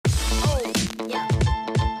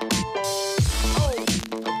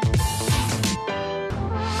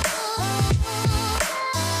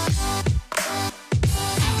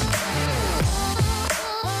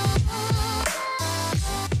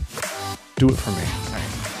Do it for me.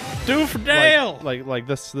 Do it for Dale. Like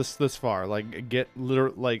this far. Like get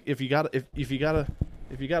literal. Like if you gotta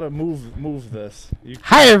move this.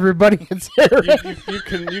 Hi everybody, it's Aaron.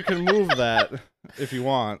 You can move that if you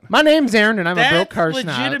want. My name's Aaron, and I'm a broke car snob.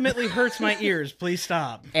 Legitimately hurts my ears. Please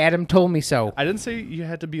stop. Adam told me so. I didn't say you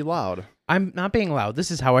had to be loud. I'm not being loud. This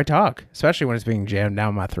is how I talk, especially when it's being jammed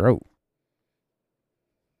down my throat.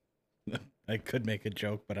 I could make a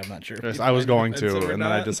joke, but I'm not sure. Yes, I was going to, and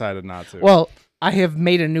then I decided not to. Well, I have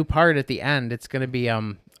made a new part at the end. It's going to be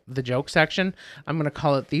the joke section. I'm going to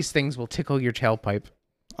call it "These Things Will Tickle Your Tailpipe."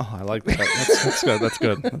 Oh, I like that. That's good. That's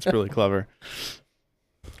good. That's really clever.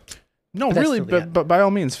 No, But that's really, still the but by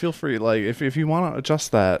all means, feel free. Like if you want to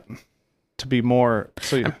adjust that to be more,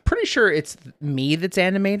 I'm pretty sure it's me that's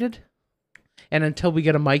animated, and until we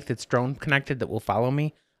get a mic that's drone connected that will follow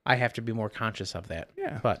me, I have to be more conscious of that.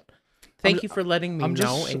 Yeah. But thank you for letting me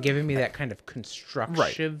know and giving me that kind of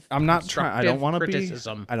constructive. I'm not trying. I don't want to be.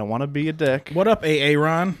 I don't want to be a dick. What up, AA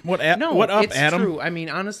Ron? What up, it's Adam? True. I mean,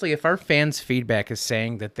 honestly, if our fans' feedback is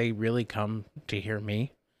saying that they really come to hear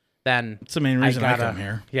me, then It's the main reason I come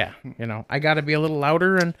here. Yeah, I got to be a little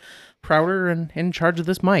louder and prouder and in charge of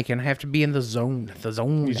this mic, and I have to be in the zone. The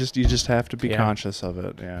zone. You just have to be conscious of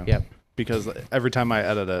it. Yeah. Yep. Because every time I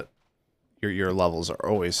edit it, your levels are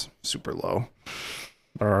always super low.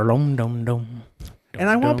 And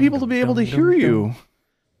I want people to be able to hear you.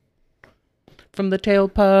 From the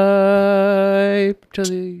tailpipe to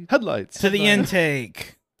the Headlights. To the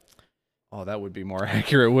intake. Oh, that would be more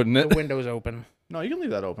accurate, wouldn't it? the window's open. No, you can leave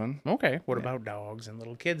that open. Okay. What about dogs and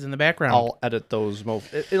little kids in the background? I'll edit those.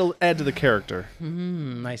 It'll add to the character.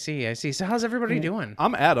 I see. So how's everybody doing?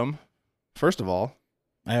 I'm Adam, first of all.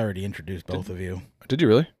 I already introduced both of you. Did you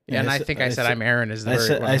really? Yeah, and I think I said I'm Aaron.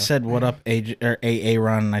 I said what up, AA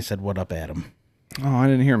Ron, and I said what up, Adam. Oh, I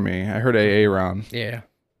didn't hear me. I heard AA Ron. Yeah.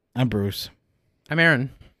 I'm Bruce. I'm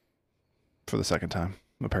Aaron. For the second time,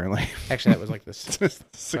 apparently. Actually, that was like this.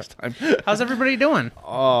 Sixth time. How's everybody doing?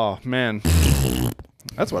 Oh, man.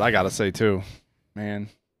 That's what I got to say, too. Man.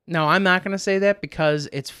 No, I'm not going to say that because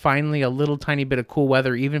it's finally a little tiny bit of cool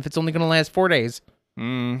weather, even if it's only going to last 4 days.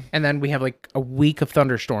 And then we have like a week of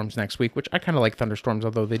thunderstorms next week, which I kind of like thunderstorms,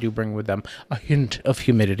 although they do bring with them a hint of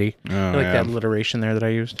humidity. I like that alliteration there that I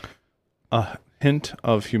used. A hint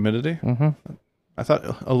of humidity? Mm-hmm. I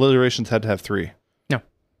thought alliterations had to have 3.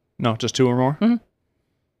 No, just 2 or more? Mm-hmm.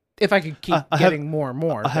 If I could keep getting more and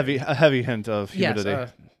more. A heavy hint of humidity.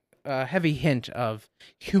 Yes, a heavy hint of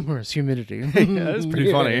humorous humidity. Yeah, that's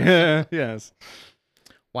pretty funny. Yes.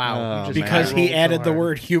 Wow. Because he added the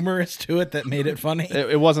word humorous to it that made it funny.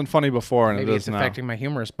 It wasn't funny before, and maybe it it's is now. affecting my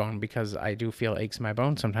humorous bone because I do feel aches in my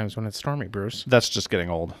bone sometimes when it's stormy, Bruce. That's just getting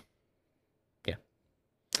old. Yeah.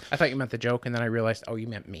 I thought you meant the joke, and then I realized, you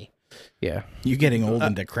meant me. Yeah. You getting old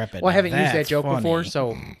and decrepit. Well, I haven't used that joke funny. before,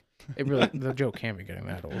 so the joke can't be getting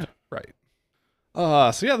that old. Right.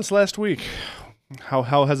 So yeah, this last week, how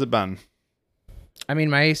has it been? I mean,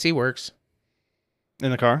 my AC works.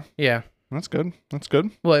 In the car? Yeah. That's good. That's good.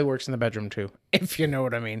 Well, it works in the bedroom too, if you know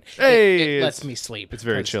what I mean. Hey, it lets me sleep. It's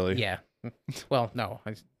very chilly. Yeah. Well, no.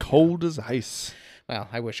 Cold as ice. Well,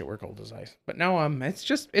 I wish it were cold as ice. But no,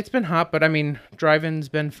 it's been hot, but I mean, driving's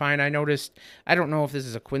been fine. I noticed, I don't know if this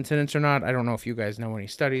is a coincidence or not. I don't know if you guys know any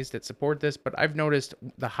studies that support this, but I've noticed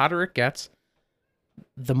the hotter it gets,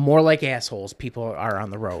 the more like assholes people are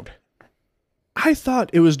on the road. I thought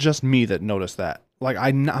it was just me that noticed that. Like,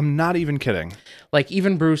 I'm not even kidding. Like,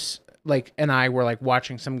 even Bruce, and I were,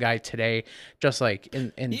 watching some guy today, just,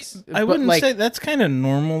 in I wouldn't say that's kind of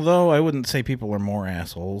normal, though. I wouldn't say people are more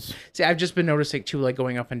assholes. See, I've just been noticing, too,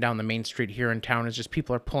 going up and down the main street here in town, is just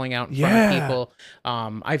people are pulling out in front of people.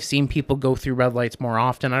 I've seen people go through red lights more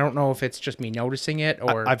often. I don't know if it's just me noticing it,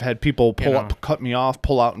 or... I've had people pull up, cut me off,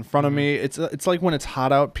 pull out in front of me. It's like when it's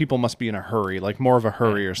hot out, people must be in a hurry, more of a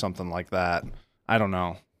hurry or something like that. I don't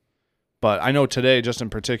know. But I know today, just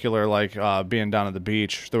in particular, being down at the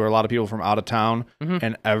beach, there were a lot of people from out of town,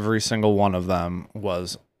 and every single one of them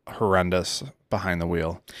was horrendous behind the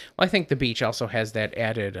wheel. Well, I think the beach also has that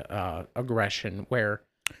added aggression where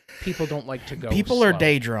people don't like to go People slow. are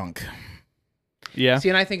day drunk. Yeah. See,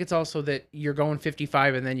 and I think it's also that you're going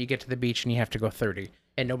 55 and then you get to the beach and you have to go 30,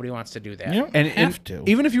 and nobody wants to do that. You don't have to.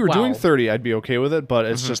 Even if you were doing 30, I'd be okay with it, but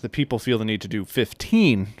it's just that people feel the need to do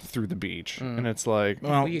 15 through the beach. And it's like...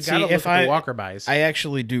 Well, you gotta look at the walker-bys. I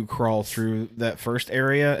actually do crawl through that first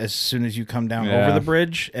area as soon as you come down over the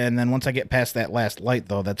bridge, and then once I get past that last light,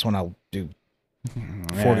 though, that's when I'll do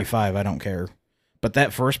 45. I don't care. But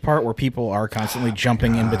that first part where people are constantly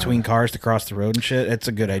jumping in between cars to cross the road and shit, it's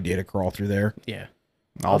a good idea to crawl through there. Yeah.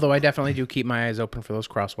 Although I definitely do keep my eyes open for those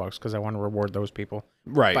crosswalks because I want to reward those people.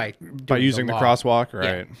 Right. By using the crosswalk,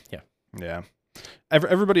 right? Yeah.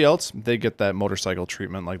 Everybody else, they get that motorcycle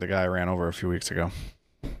treatment like the guy I ran over a few weeks ago.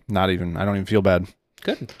 I don't even feel bad.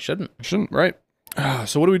 Good. Shouldn't, right?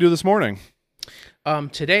 So what do we do this morning?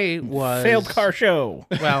 Today was failed car show.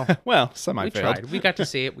 Well, semi-failed. We tried. We got to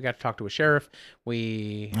see it. We got to talk to a sheriff.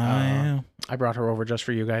 I brought her over just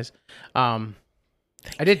for you guys.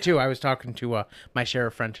 I did too. I was talking to my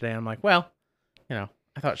sheriff friend today. And I'm like, well, I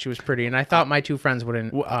thought she was pretty, and I thought my two friends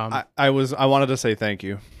wouldn't. I wanted to say thank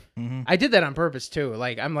you. Mm-hmm. I did that on purpose too.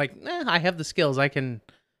 Like I'm like, I have the skills. I can,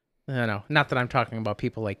 not that I'm talking about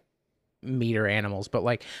people like meat or animals, but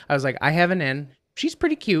like I was like, I have an N. She's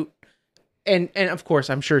pretty cute. And of course,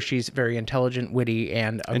 I'm sure she's very intelligent, witty,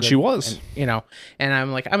 and she was, and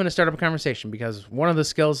I'm like, I'm going to start up a conversation because one of the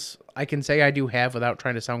skills I can say I do have without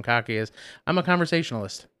trying to sound cocky is I'm a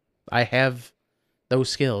conversationalist. I have those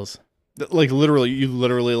skills. Like you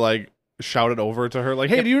literally like shouted over to her like,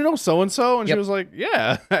 hey, do you know so-and-so? And she was like,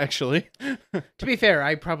 yeah, actually. To be fair,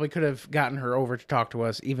 I probably could have gotten her over to talk to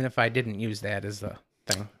us even if I didn't use that as the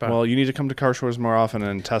thing. But well, you need to come to car shows more often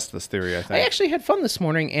and test this theory, I think. I actually had fun this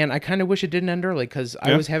morning, and I kind of wish it didn't end early because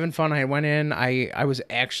I was having fun. I went in. I was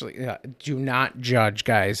actually, do not judge,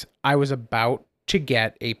 guys. I was about to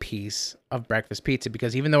get a piece of breakfast pizza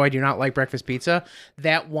because even though I do not like breakfast pizza,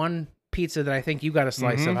 that one pizza that I think you got a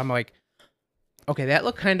slice of, I'm like, okay, that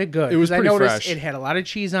looked kind of good. It was pretty noticed fresh. It had a lot of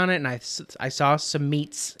cheese on it, and I saw some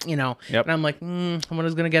meats, and I'm like, someone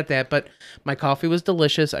going to get that. But my coffee was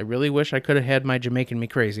delicious. I really wish I could have had my Jamaican Me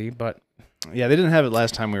Crazy, but yeah, they didn't have it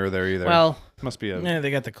last time we were there either. Well, must be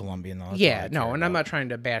they got the Colombian though. And I'm not trying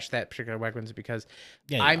to bash that particular Wegmans because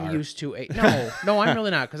I'm used to no, I'm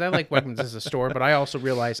really not because I like Wegmans as a store, but I also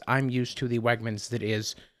realize I'm used to the Wegmans that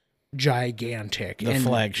is gigantic, the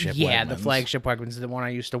flagship. Yeah, Wegmans. The flagship Wegmans, the one I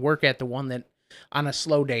used to work at, the one that on a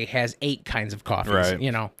slow day has 8 kinds of coffees, right.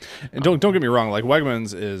 And don't get me wrong, like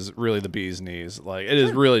Wegmans is really the bee's knees. Like it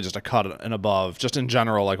is really just a cut and above, just in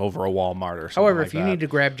general, like over a Walmart or something. However, if you need to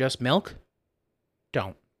grab just milk,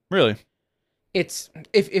 don't. Really? It's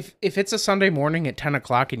if it's a Sunday morning at 10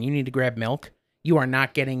 o'clock and you need to grab milk, you are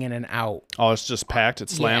not getting in and out. Oh, it's just packed.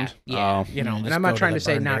 It's slammed. Yeah. And I'm not trying to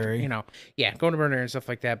say not, go to Burner and stuff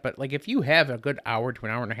like that. But like, if you have a good hour to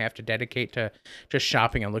an hour and a half to dedicate to just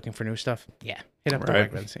shopping and looking for new stuff, hit up the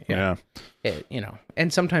Wegmans. Yeah.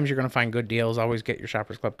 And sometimes you're going to find good deals. Always get your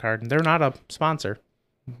Shoppers Club card. And they're not a sponsor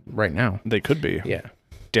right now. They could be. Yeah.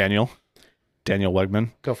 Daniel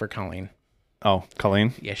Wegman. Go for Colleen. Oh,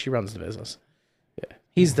 Colleen. Yeah, she runs the business. Yeah.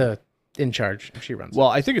 He's in charge. She runs. Well,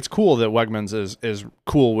 I think it's cool that Wegmans is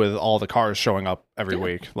cool with all the cars showing up every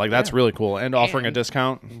week. Like that's really cool, and offering a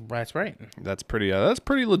discount. That's right. That's pretty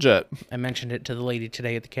legit. I mentioned it to the lady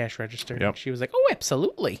today at the cash register. Yep. She was like, "Oh,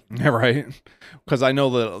 absolutely." Yeah, right. Because I know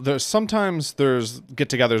that there's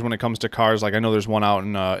get-togethers when it comes to cars. Like I know there's one out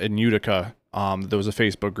in Utica. There was a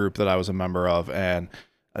Facebook group that I was a member of, and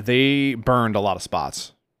they burned a lot of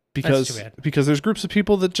spots. Because there's groups of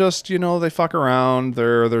people that just they fuck around,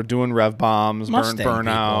 they're doing rev bombs,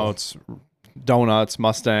 burnouts, donuts,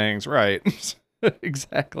 Mustangs, right?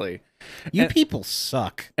 Exactly. People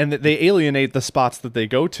suck, and they alienate the spots that they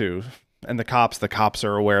go to, and the cops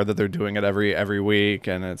are aware that they're doing it every week,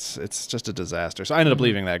 and it's just a disaster. So I ended up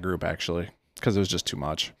leaving that group actually because it was just too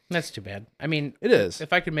much. That's too bad. I mean, it is.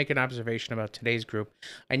 If I could make an observation about today's group,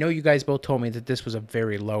 I know you guys both told me that this was a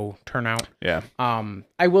very low turnout. Yeah.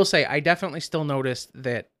 I will say I definitely still noticed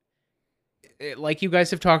that, like you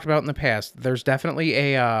guys have talked about in the past, there's definitely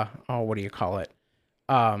a what do you call it?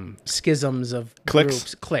 Schisms of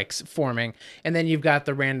cliques forming, and then you've got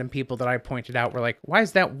the random people that I pointed out were like, why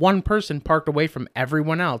is that one person parked away from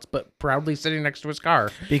everyone else but proudly sitting next to his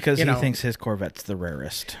car? Because he thinks his Corvette's the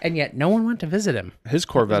rarest, and yet no one went to visit him. His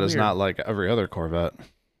Corvette is not like every other Corvette.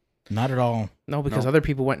 Not at all. No, because other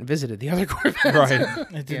people went and visited the other Corvettes. Right.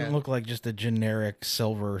 It didn't look like just a generic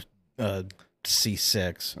silver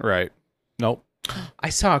C6. Right. Nope. I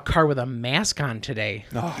saw a car with a mask on today.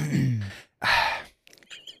 Oh.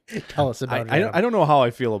 Tell us about it. I don't know how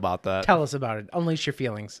I feel about that. Tell us about it. Unleash your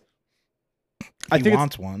feelings. He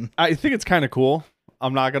wants one. I think it's kind of cool.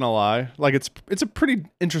 I'm not gonna lie. Like it's a pretty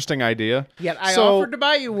interesting idea. Yeah, I offered to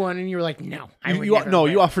buy you one, and you were like, "No,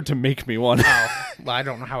 you offered to make me one." Oh, well, I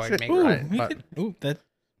don't know how I'd make it. But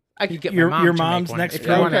I could get your mom's to make next.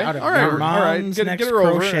 one. Okay. All right. Get her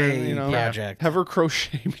crochet over. Project. Have her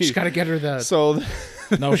crochet me. Just got to get her the. So.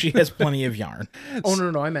 No, she has plenty of yarn. Oh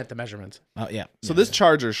no, I meant the measurements. Oh yeah. So this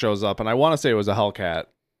Charger shows up, and I want to say it was a Hellcat.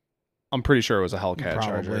 I'm pretty sure it was a Hellcat Probably.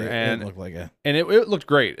 Charger, and it looked like a it looked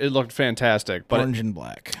great. It looked fantastic, but orange and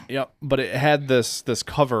black. Yep, but it had this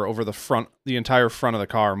cover over the entire front of the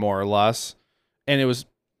car, more or less, and it was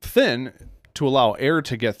thin to allow air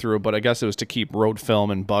to get through, but I guess it was to keep road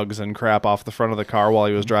film and bugs and crap off the front of the car while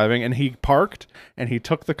he was driving. And he parked and he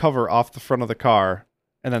took the cover off the front of the car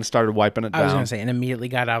and then started wiping it down. I was gonna say, and immediately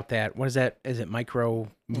got out that, what is that? Is it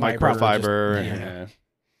microfiber? Yeah.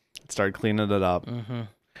 Started cleaning it up. Mm-hmm.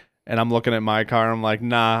 And I'm looking at my car. And I'm like,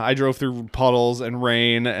 nah, I drove through puddles and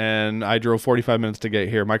rain and I drove 45 minutes to get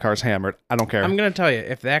here. My car's hammered. I don't care. I'm going to tell you,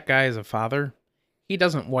 if that guy is a father, he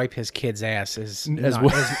doesn't wipe his kid's ass as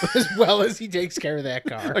well as he takes care of that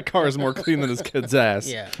car. The car is more clean than his kid's ass.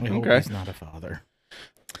 Yeah. Okay. He's not a father.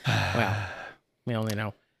 Well, we only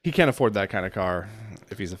know. He can't afford that kind of car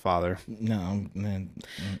if he's a father. No, man.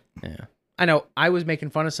 Yeah. I know. I was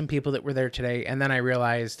making fun of some people that were there today, and then I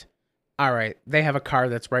realized, all right, they have a car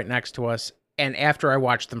that's right next to us. And after I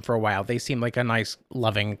watched them for a while, they seem like a nice,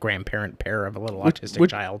 loving grandparent pair of a little autistic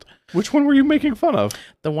child. Which one were you making fun of?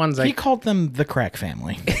 The ones he called them the crack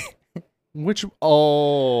family.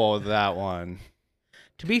 Oh, that one.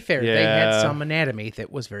 To be fair, they had some anatomy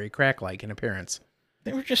that was very crack-like in appearance.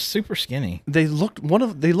 They were just super skinny. They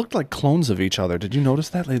looked like clones of each other. Did you notice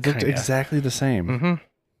that? They looked exactly the same. Mm-hmm.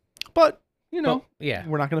 But you know, yeah,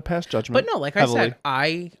 we're not going to pass judgment. But no, like heavily. I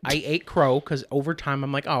said, I ate crow because over time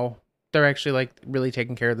I'm like, oh, they're actually like really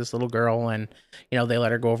taking care of this little girl, and you know they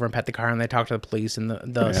let her go over and pet the car, and they talk to the police and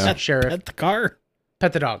the sheriff. Pet the car.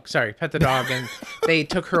 Pet the dog. Sorry, pet the dog, and they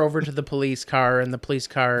took her over to the police car, and the police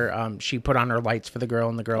car, she put on her lights for the girl,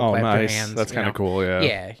 and the girl clapped her hands. That's kind of cool. Yeah.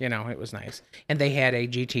 Yeah, you know, it was nice, and they had a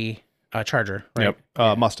GT Charger. Right? Yep.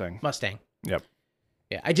 Yeah. Mustang. Yep.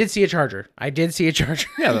 Yeah, I did see a Charger.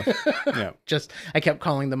 Yeah. Yeah. Just, I kept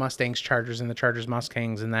calling the Mustangs Chargers and the Chargers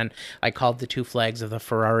Mustangs, and then I called the two flags of the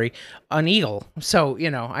Ferrari an Eagle. So,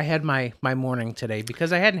 you know, I had my morning today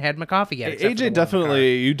because I hadn't had my coffee yet.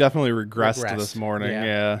 AJ you definitely regressed this morning.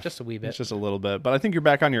 Yeah. Just a wee bit. It's just a little bit. But I think you're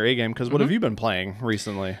back on your A game because what have you been playing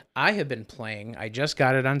recently? I have been playing, I just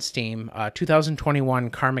got it on Steam, 2021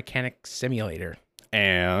 Car Mechanic Simulator.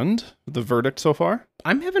 And the verdict so far?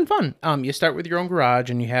 I'm having fun. You start with your own garage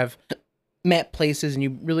and you have map places and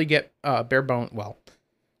you really get bare bones. Well,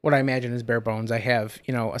 what I imagine is bare bones. I have,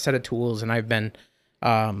 you know, a set of tools and I've been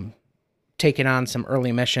taking on some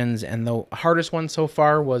early missions. And the hardest one so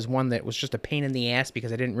far was one that was just a pain in the ass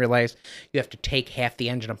because I didn't realize you have to take half the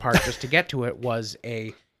engine apart just to get to it, was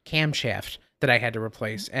a camshaft that I had to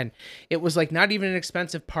replace. And it was like not even an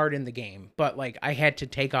expensive part in the game, but like I had to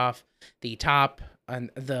take off the top and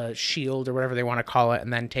the shield or whatever they want to call it,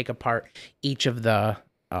 and then take apart each of the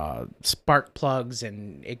spark plugs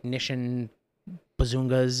and ignition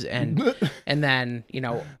bazungas, and then, you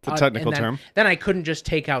know, the technical term. Then I couldn't just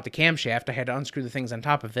take out the camshaft. I had to unscrew the things on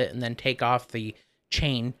top of it and then take off the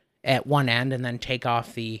chain at one end and then take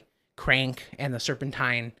off the crank and the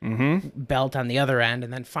serpentine belt on the other end,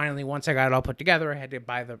 and then finally once I got it all put together I had to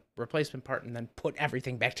buy the replacement part and then put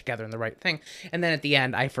everything back together in the right thing. And then at the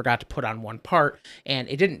end I forgot to put on one part, and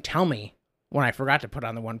it didn't tell me when I forgot to put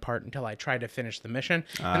on the one part until I tried to finish the mission.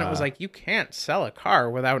 And it was like, you can't sell a car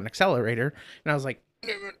without an accelerator. And I was like,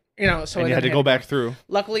 you know, so and you had to go back through.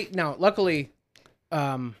 Luckily the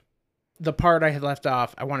part I had left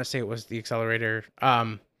off, I want to say it was the accelerator,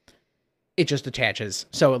 it just attaches.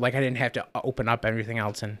 So like I didn't have to open up everything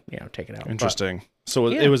else and, you know, take it out. Interesting. But, so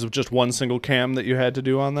it was just one single cam that you had to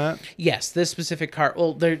do on that? Yes, this specific car.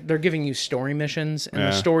 Well, they're giving you story missions, and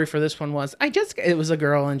the story for this one was, it was a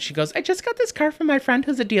girl, and she goes, I just got this car from my friend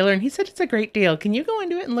who's a dealer, and he said it's a great deal. Can you go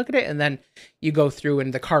into it and look at it? And then you go through,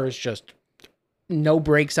 and the car is just no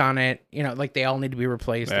brakes on it, you know, like they all need to be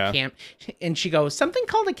replaced. Yeah. The cam, and she goes, something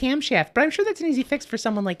called a camshaft, but I'm sure that's an easy fix for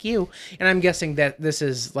someone like you. And I'm guessing that this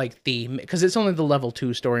is like because it's only the level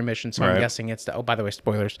 2 story mission, so I'm guessing it's the, oh, by the way,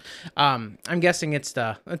 spoilers. I'm guessing it's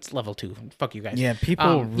level 2. Fuck you guys. Yeah,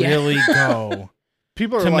 people really go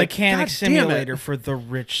people are to like, Mechanic Simulator for the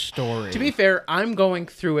rich story. To be fair, I'm going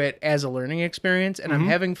through it as a learning experience, and I'm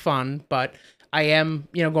having fun, but I am,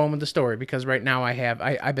 you know, going with the story because right now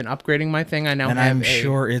I've been upgrading my thing. I now and have I'm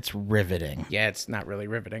sure it's riveting. Yeah, it's not really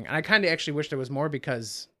riveting. And I kind of actually wish there was more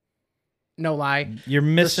because, no lie, you're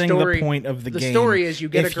missing the point of the game. The story is you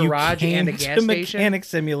get a garage and a gas station. Mechanic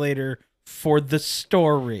Simulator for the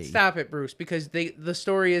story. Stop it, Bruce, because the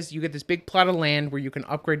story is you get this big plot of land where you can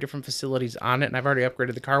upgrade different facilities on it, and I've already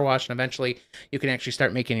upgraded the car wash, and eventually you can actually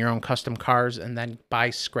start making your own custom cars and then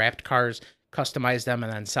buy scrapped cars, customize them,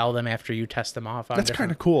 and then sell them after you test them off. That's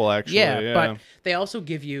kind of cool, actually. Yeah, but they also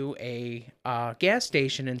give you a gas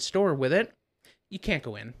station in store with it, you can't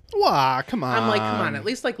go in. Wow, come on. I'm like, come on, at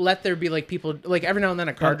least like let there be like people, like every now and then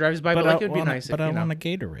a car drives by, but like it would be nice. But I want a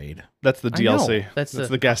Gatorade. That's the DLC. That's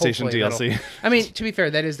the gas station DLC. I mean, to be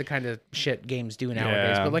fair, that is the kind of shit games do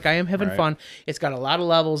nowadays. Yeah. But like, I am having fun. It's got a lot of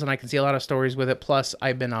levels, and I can see a lot of stories with it. Plus,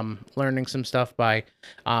 I've been learning some stuff by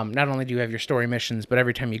not only do you have your story missions, but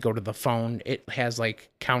every time you go to the phone, it has like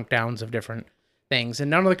countdowns of different things.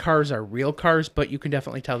 And none of the cars are real cars, but you can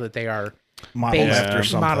definitely tell that they are modeled after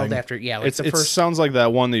something. Modeled after, yeah. Like it sounds like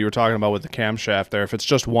that one that you were talking about with the camshaft there. If it's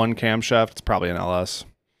just one camshaft, it's probably an LS.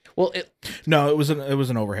 Well, no, it was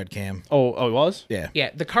an overhead cam. Oh, it was? Yeah. Yeah,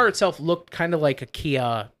 the car itself looked kind of like a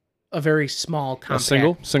Kia, a very small compact.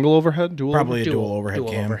 A single overhead? Probably a dual overhead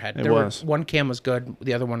cam. Overhead. One cam was good,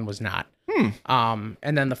 the other one was not. And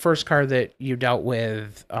then the first car that you dealt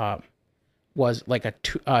with was like a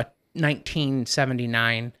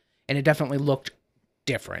 1979, and it definitely looked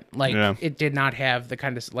different. Like it did not have the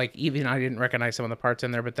kind of, like, even I didn't recognize some of the parts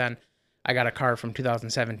in there, but then I got a car from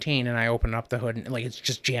 2017 and I opened up the hood and like it's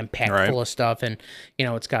just jam packed full of stuff, and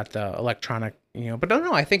it's got the electronic, but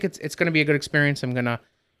no, I think it's going to be a good experience. I'm going to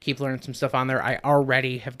keep learning some stuff on there. I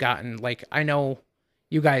already have gotten, like, I know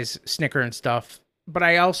you guys snicker and stuff, but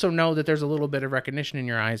I also know that there's a little bit of recognition in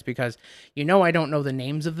your eyes because I don't know the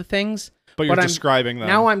names of the things. But you're describing them.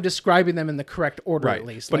 Now I'm describing them in the correct order, at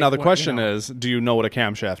least. But now the question is, do you know what a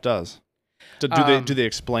camshaft does? Do they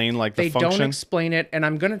explain like the function? They don't explain it, and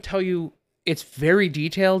I'm going to tell you it's very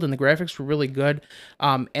detailed, and the graphics were really good.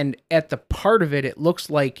 And at the part of it, it looks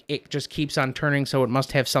like it just keeps on turning, so it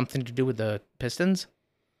must have something to do with the pistons.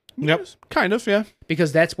 Yep, kind of, yeah.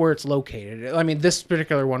 Because that's where it's located. I mean, this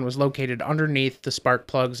particular one was located underneath the spark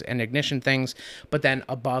plugs and ignition things, but then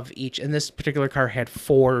above each. And this particular car had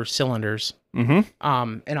 4 cylinders.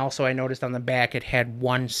 Mm-hmm. And also I noticed on the back it had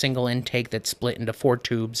one single intake that split into 4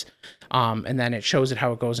 tubes. And then it shows it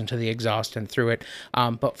how it goes into the exhaust and through it.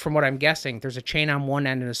 But from what I'm guessing, there's a chain on one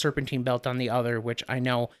end and a serpentine belt on the other, which I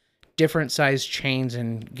know different size chains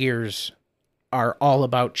and gears are all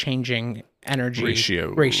about changing energy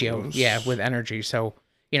ratio, with energy. So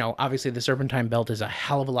obviously the serpentine belt is a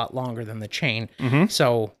hell of a lot longer than the chain.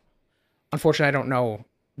 So unfortunately I don't know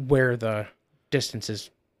where the distance is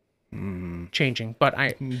changing, but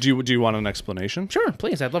do you want an explanation? Sure,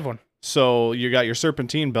 please, I'd love one. So you got your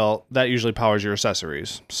serpentine belt that usually powers your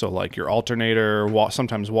accessories, so like your alternator,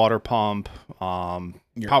 sometimes water pump,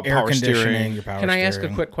 your power steering, your power Can I ask a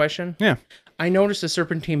quick question? Yeah. I noticed the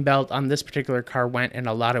serpentine belt on this particular car went in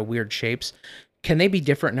a lot of weird shapes. Can they be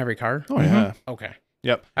different in every car? Oh, yeah. Okay.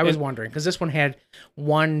 Yep. I was wondering, because this one had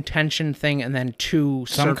one tension thing and then 2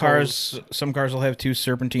 circles. Some cars will have 2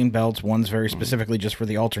 serpentine belts. One's very specifically just for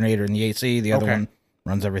the alternator and the AC. The other one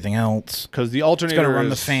runs everything else. Because the alternator is going to run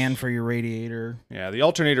the fan for your radiator. Yeah, the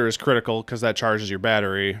alternator is critical because that charges your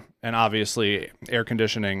battery. And obviously, air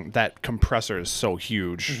conditioning, that compressor is so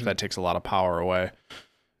huge. That takes a lot of power away.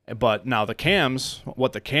 But now the cams,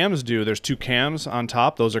 what the cams do, there's 2 cams on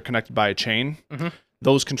top. Those are connected by a chain.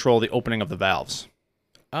 Those control the opening of the valves.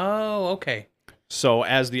 Oh, okay. So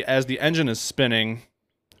as the engine is spinning,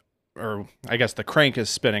 or I guess the crank is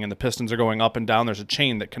spinning and the pistons are going up and down, there's a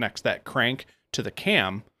chain that connects that crank to the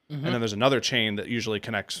cam. And then there's another chain that usually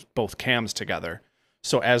connects both cams together.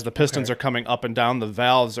 So as the pistons are coming up and down, the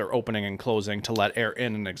valves are opening and closing to let air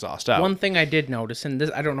in and exhaust out. One thing I did notice, and this,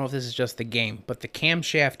 I don't know if this is just the game, but the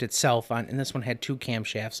camshaft itself, and this one had 2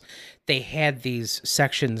 camshafts, they had these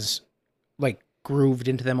sections like grooved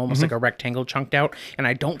into them, almost like a rectangle chunked out, and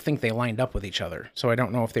I don't think they lined up with each other. So I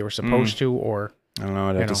don't know if they were supposed to, or I don't know.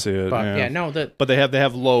 I'd have to see it. But but they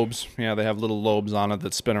have lobes. Yeah, they have little lobes on it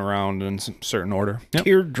that spin around in certain order.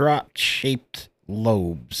 Teardrop shaped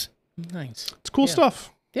lobes. Nice. It's cool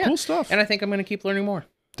stuff. Yeah. Cool stuff. And I think I'm going to keep learning more.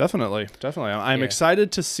 Definitely. I'm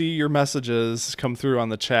excited to see your messages come through on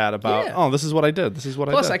the chat about, this is what I did. This is what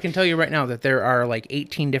I did. Plus, I can tell you right now that there are like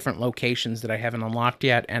 18 different locations that I haven't unlocked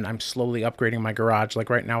yet, and I'm slowly upgrading my garage. Like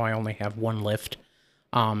right now, I only have 1 lift.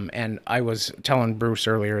 And I was telling Bruce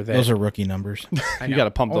earlier that... Those are rookie numbers. You got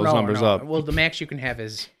to pump those numbers up. Well, the max you can have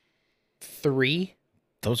is 3.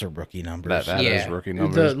 Those are rookie numbers. That is rookie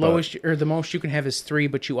numbers. The lowest or the most you can have is 3,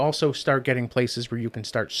 but you also start getting places where you can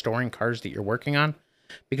start storing cars that you're working on.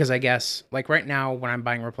 Because I guess, like right now, when I'm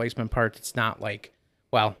buying replacement parts, it's not like,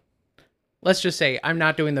 well, let's just say I'm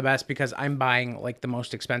not doing the best because I'm buying like the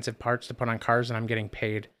most expensive parts to put on cars and I'm getting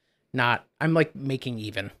paid. I'm like making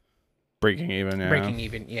even. Breaking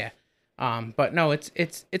even, yeah. But no, it's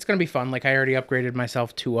gonna be fun. Like I already upgraded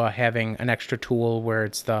myself to having an extra tool where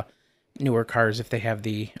it's the newer cars if they have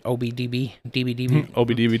the OBD.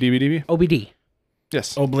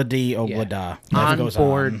 Yes. Obladi, oblada. On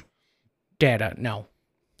board data. No.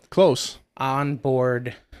 Close.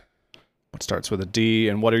 onboard. What starts with a D,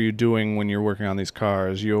 and what are you doing when you're working on these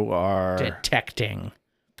cars? You are detecting.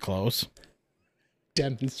 Close.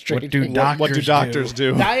 Demonstrating. What do doctors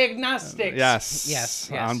do? Diagnostics. Yes.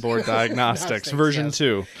 Onboard diagnostics, version yes.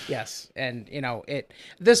 2. Yes, and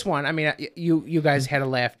this one. I mean, you guys had a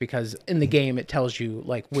laugh because in the game it tells you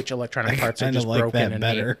like which electronic parts are just like broken that and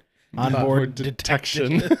better. Onboard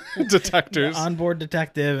detection detectors. Onboard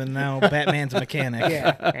detective, and now Batman's mechanic.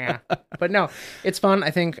 Yeah. But no, it's fun.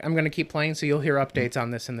 I think I'm going to keep playing, so you'll hear updates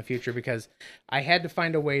on this in the future because I had to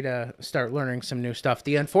find a way to start learning some new stuff.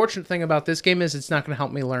 The unfortunate thing about this game is it's not going to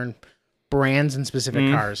help me learn brands and specific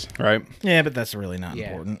cars. Right. Yeah, but that's really not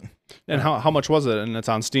important. And how much was it? And it's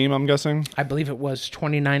on Steam, I'm guessing? I believe it was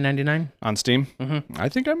 $29.99. On Steam? Mm-hmm. I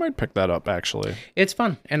think I might pick that up, actually. It's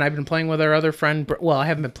fun. And I've been playing with our other friend. Well, I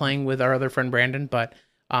haven't been playing with our other friend, Brandon, but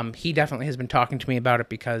he definitely has been talking to me about it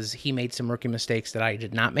because he made some rookie mistakes that I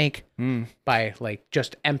did not make by like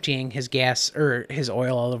just emptying his gas or his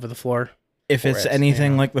oil all over the floor. If it's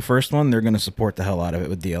anything like the first one, they're going to support the hell out of it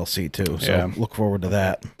with DLC too. So look forward to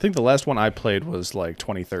that. I think the last one I played was like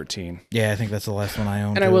 2013. Yeah, I think that's the last one I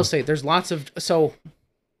owned. And I will say, there's lots of... So,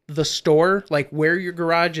 the store, like where your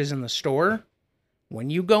garage is in the store, when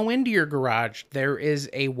you go into your garage, there is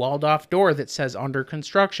a walled-off door that says under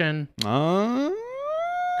construction. Because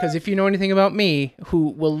if you know anything about me, who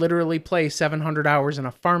will literally play 700 hours in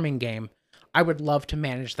a farming game, I would love to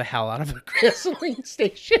manage the hell out of a gasoline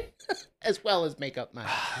station. As well as make up my...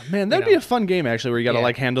 Man, that'd be a fun game, actually, where you got to,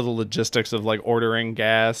 like, handle the logistics of, like, ordering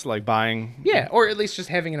gas, like, buying... Yeah, or at least just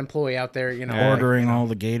having an employee out there, ordering all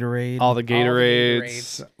the Gatorade. All the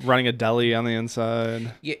Gatorades, running a deli on the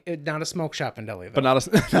inside. Yeah, not a smoke shop in deli, though. But not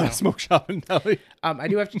a smoke shop in deli. I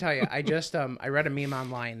do have to tell you, I just, I read a meme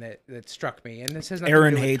online that struck me, and this has nothing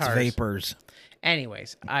Aaron to do with hates cars. vapors.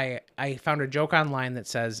 Anyways, I found a joke online that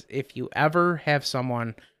says, if you ever have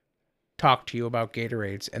someone talk to you about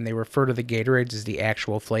Gatorades and they refer to the Gatorades as the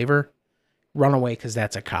actual flavor, run away because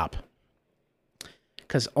that's a cop.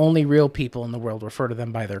 Because only real people in the world refer to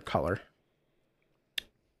them by their color.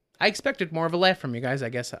 I expected more of a laugh from you guys. I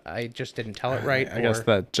guess I just didn't tell it right. I guess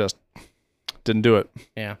that just didn't do it.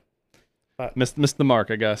 Yeah. But missed the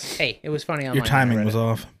mark, I guess. Hey, it was funny online. Your timing was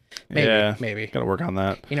off. Maybe. Gotta work on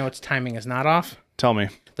that. You know what's timing is not off? Tell me.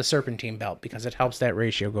 The serpentine belt, because it helps that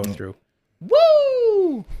ratio go through.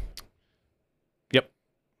 Woo! Yep.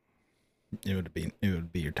 It would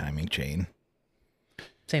be your timing chain.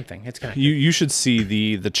 Same thing. It's connected. You should see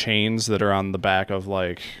the chains that are on the back of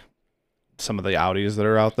like some of the Audis that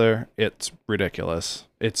are out there. It's ridiculous.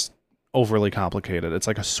 It's overly complicated. It's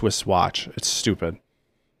like a Swiss watch. It's stupid.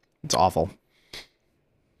 It's awful.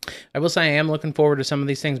 I will say I am looking forward to some of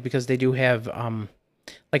these things because they do have,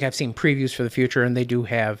 like I've seen previews for the future, and they do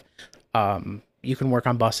have, you can work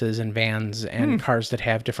on buses and vans and cars that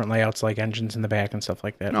have different layouts, like engines in the back and stuff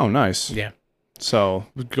like that. Oh, nice. Yeah. So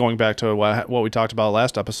going back to what we talked about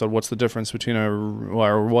last episode, what's the difference between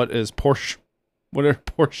what is Porsche? What are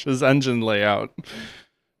Porsche's engine layout?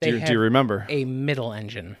 Do you remember? A middle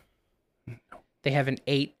engine. They have an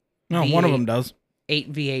 8. No, V8, one of them does.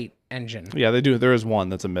 8 V8 engine. Yeah, they do. There is one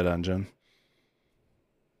that's a mid-engine.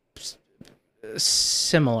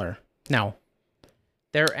 Similar. No.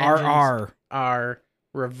 Their engines are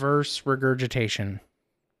reverse regurgitation.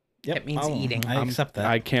 Yep. That means eating. I accept that.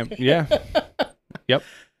 I can't. Yeah. Yep.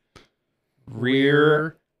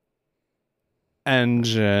 Rear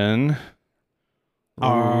engine.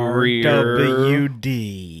 RWD.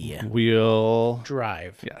 Wheel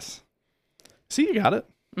drive. Yes. See, you got it.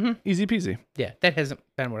 Mm-hmm. Easy peasy. Yeah, that hasn't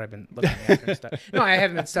been what I've been looking at and stuff. No, I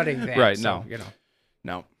haven't been studying that. Right, so, no.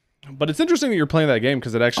 No. But it's interesting that you're playing that game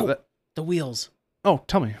because it actually... the wheels. Oh,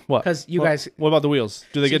 tell me. What? Because you guys... What about the wheels?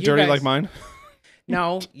 Do they get dirty like mine?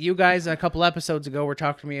 No, you guys a couple episodes ago were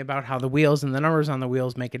talking to me about how the wheels and the numbers on the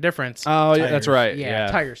wheels make a difference. Oh, yeah, that's right. Yeah,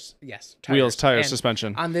 tires. Yes, tires. Wheels, tires, and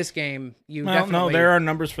suspension. On this game, you definitely... No, there are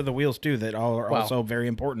numbers for the wheels, too, that are also very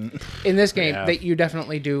important. In this game, that you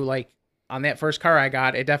definitely do, like, on that first car I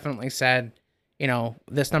got, it definitely said, you know,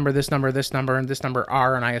 this number, this number, this number, and this number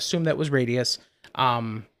are, and I assumed that was radius.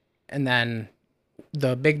 And then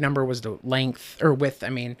the big number was the length, or width, I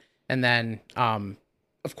mean. And then,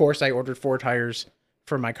 of course, I ordered 4 tires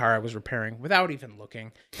for my car I was repairing without even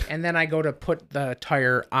looking. And then I go to put the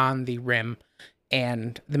tire on the rim,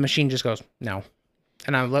 and the machine just goes, no.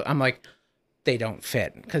 And I'm like, they don't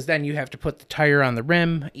fit. Because then you have to put the tire on the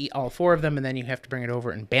rim, eat all 4 of them, and then you have to bring it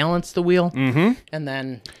over and balance the wheel. Mm-hmm. And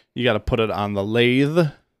then... You got to put it on the lathe.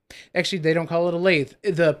 Actually, they don't call it a lathe.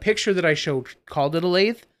 The picture that I showed called it a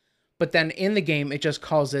lathe, but then in the game, it just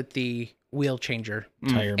calls it the wheel changer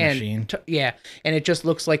Tire machine. Yeah, and it just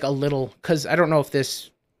looks like a little, because I don't know if this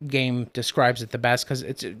game describes it the best, because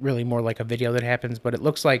it's really more like a video that happens, but it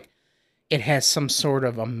looks like it has some sort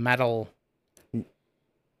of a metal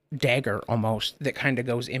dagger almost that kind of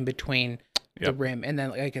goes in between the rim, and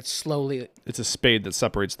then like it's slowly. It's a spade that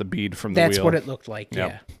separates the bead from the wheel. That's what it looked like.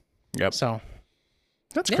 Yep. Yeah. Yep. So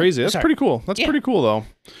that's crazy. That's pretty cool. That's pretty cool though.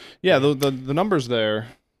 Yeah. The numbers there.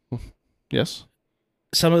 Yes.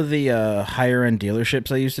 Some of the higher end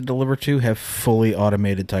dealerships I used to deliver to have fully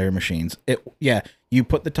automated tire machines. You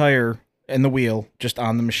put the tire and the wheel just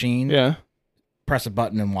on the machine. Yeah. Press a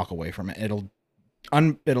button and walk away from it. It'll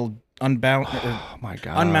unmount. Oh my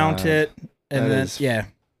god. Unmount it, and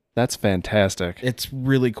that's fantastic. It's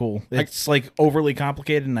really cool. It's like overly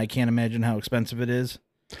complicated, and I can't imagine how expensive it is.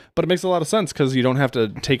 But it makes a lot of sense because you don't have to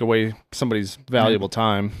take away somebody's valuable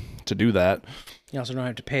time to do that. You also don't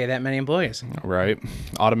have to pay that many employees. Right.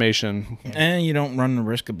 Automation. And you don't run the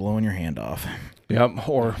risk of blowing your hand off. Yep.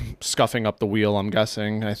 Or scuffing up the wheel, I'm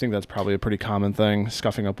guessing. I think that's probably a pretty common thing,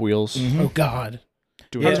 scuffing up wheels. Mm-hmm. Oh, God.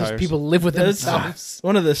 Doing tires. People live with themselves.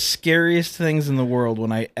 One of the scariest things in the world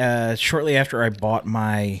when shortly after I bought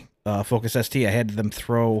my Focus ST, I had them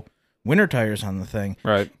throw winter tires on the thing.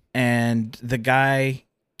 Right. And the guy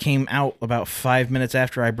came out about 5 minutes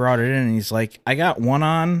after I brought it in, and he's like, I got one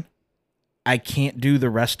on. I can't do the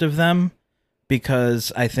rest of them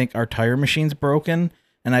because I think our tire machine's broken.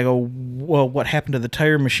 And I go, well, what happened to the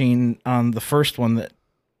tire machine on the first one that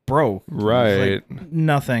broke? Right. Like,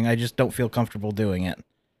 nothing. I just don't feel comfortable doing it.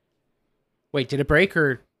 Wait, did it break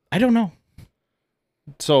or? I don't know.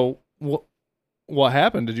 So what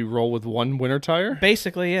happened? Did you roll with one winter tire?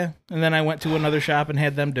 Basically, yeah. And then I went to another shop and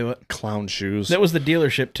had them do it. Clown shoes. That was the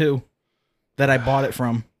dealership too that I bought it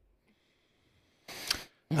from.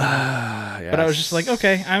 Yes. But I was just like,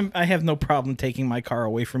 okay, I have no problem taking my car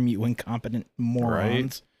away from you incompetent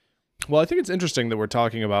morons. Right. Well, I think it's interesting that we're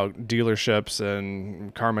talking about dealerships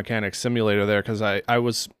and car mechanic simulator there, because I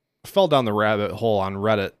fell down the rabbit hole on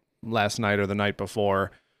Reddit last night or the night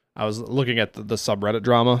before. I was looking at the subreddit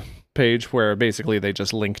drama page where basically they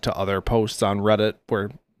just link to other posts on Reddit where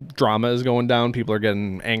drama is going down. People are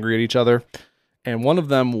getting angry at each other. And one of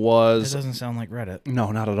them was... It doesn't sound like Reddit.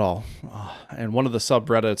 No, not at all. And one of the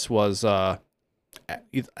subreddits was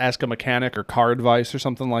Ask a Mechanic or Car Advice or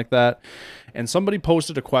something like that. And somebody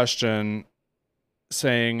posted a question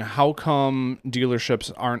saying, how come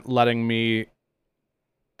dealerships aren't letting me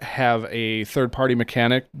have a third-party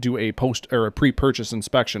mechanic do a post or a pre-purchase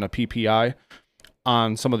inspection, a PPI,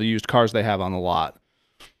 on some of the used cars they have on the lot?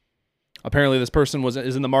 Apparently, this person was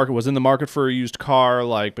in the market for a used car,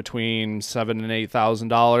 like between $7,000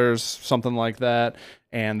 and $8,000, something like that.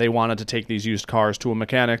 And they wanted to take these used cars to a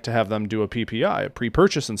mechanic to have them do a PPI, a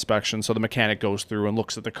pre-purchase inspection. So the mechanic goes through and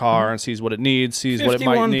looks at the car and sees what it needs, sees what it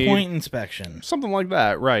might need. 51-point inspection. Something like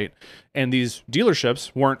that, right. And these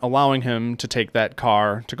dealerships weren't allowing him to take that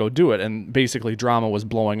car to go do it. And basically drama was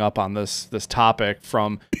blowing up on this topic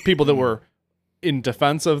from people that were in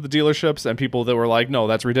defense of the dealerships and people that were like, no,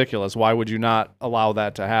 that's ridiculous. Why would you not allow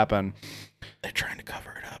that to happen? They're trying to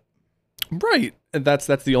cover it up. Right. And that's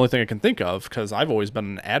the only thing I can think of, because I've always been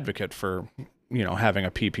an advocate for, having a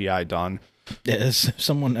PPI done. Yes. If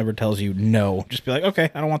someone ever tells you no, just be like, okay,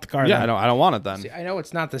 I don't want the car. Yeah, then. I don't want it then. See, I know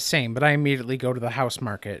it's not the same, but I immediately go to the house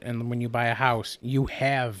market, and when you buy a house, you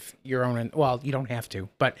have your own, well, you don't have to,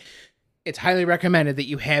 but it's highly recommended that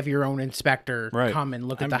you have your own inspector come and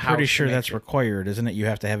look at the house. I'm pretty sure that's required, isn't it? You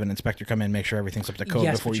have to have an inspector come in and make sure everything's up to code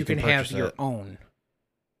before you can purchase it. Yes, but you can have your own.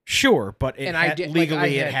 Sure, but it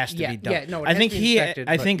has to be done. Yeah, no, I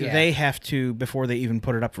think they have to, before they even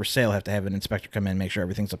put it up for sale, have to have an inspector come in and make sure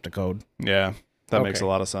everything's up to code. Yeah, that makes a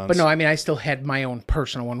lot of sense. But no, I mean, I still had my own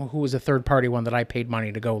personal one, who was a third-party one that I paid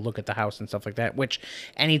money to go look at the house and stuff like that, which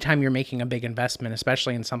anytime you're making a big investment,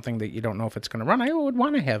 especially in something that you don't know if it's going to run, I would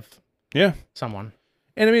want to have someone.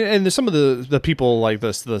 And I mean, and there's some of the people like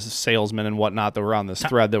the salesmen and whatnot that were on this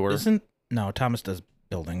thread that were... Thomas does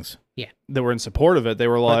buildings. Yeah. That were in support of it. They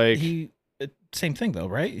were like... Same thing though,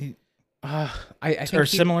 right? I think or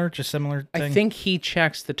similar thing? I think he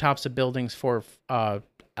checks the tops of buildings for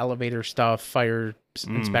elevator stuff, fire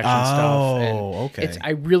inspection stuff. Oh, okay.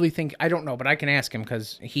 I really think, I don't know, but I can ask him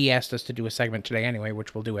because he asked us to do a segment today anyway,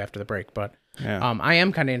 which we'll do after the break. But I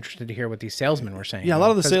am kind of interested to hear what these salesmen were saying. Yeah, a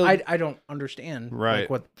lot of the sales... I don't understand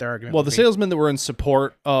what their argument Well, the salesmen that were in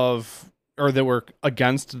support of... or that were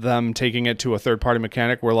against them taking it to a third-party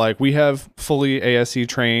mechanic were like, we have fully ASE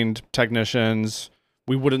trained technicians.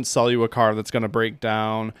 We wouldn't sell you a car that's going to break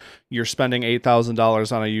down. You're spending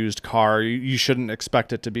 $8,000 on a used car. You shouldn't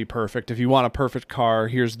expect it to be perfect. If you want a perfect car,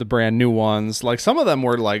 here's the brand new ones. Like some of them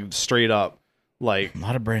were like straight up. Like a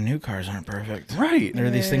lot of brand new cars aren't perfect. Right. There are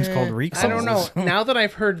these things called recalls. I don't know. Now that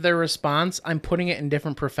I've heard their response, I'm putting it in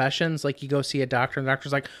different professions. Like you go see a doctor and the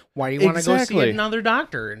doctor's like, why do you want to go see another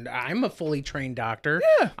doctor? And I'm a fully trained doctor.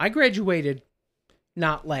 Yeah. I graduated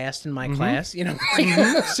not last in my class, you know.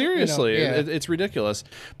 Seriously, You know, yeah. it's ridiculous.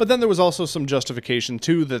 But then there was also some justification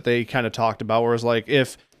too that they kind of talked about, where it's like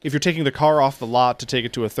if you're taking the car off the lot to take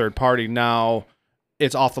it to a third party, now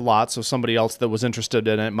it's off the lot, so somebody else that was interested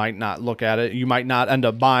in it might not look at it. You might not end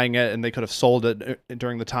up buying it, and they could have sold it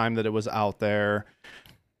during the time that it was out there.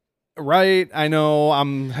 Right? I know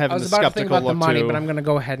I'm having the skeptical look too. I was about to think about the money, but I'm going to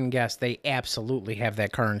go ahead and guess they absolutely have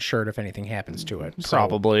that car insured if anything happens to it.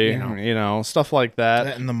 Probably, so, you know, stuff like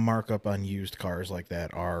that. And the markup on used cars like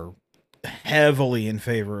that are heavily in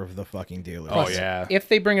favor of the fucking dealer. Oh, yeah. If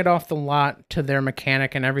they bring it off the lot to their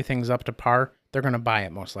mechanic and everything's up to par, they're going to buy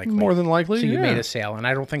it most likely. More than likely, so you made a sale, and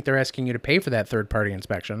I don't think they're asking you to pay for that third-party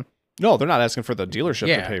inspection. No, they're not asking for the dealership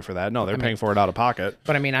to pay for that. No, they're paying for it out of pocket.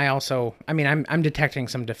 But I mean, I'm detecting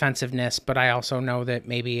some defensiveness, but I also know that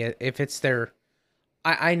maybe if it's their,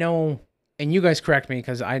 I know, and you guys correct me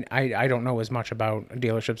because I don't know as much about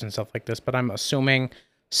dealerships and stuff like this, but I'm assuming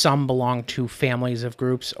some belong to families of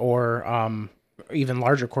groups or even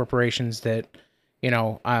larger corporations that, you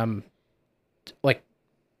know, like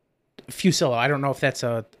Fusillo. I don't know if that's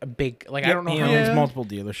a big, like, I don't know. He owns multiple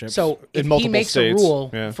dealerships. So if he makes a rule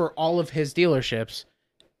for all of his dealerships,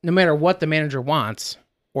 no matter what the manager wants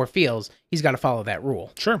or feels, he's got to follow that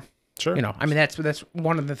rule. Sure. You know, I mean, that's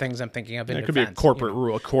one of the things I'm thinking of. It could be a corporate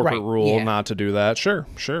rule, not to do that. Sure.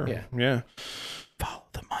 Yeah. Follow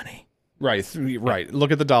the money. Right.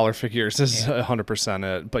 Look at the dollar figures. This is 100%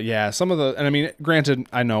 it. But yeah, some of the, and I mean, granted,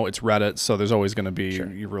 I know it's Reddit, so there's always going to be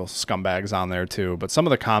real scumbags on there too. But some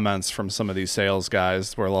of the comments from some of these sales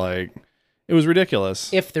guys were like, it was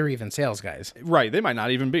ridiculous. If they're even sales guys. Right. They might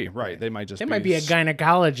not even be. Right. They might just They might be a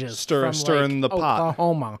gynecologist stirring the pot.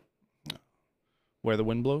 Oklahoma. Where the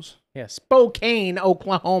wind blows? Yeah, Spokane,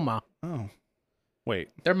 Oklahoma. Oh. Wait.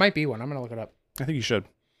 There might be one. I'm going to look it up. I think you should.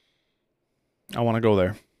 I want to go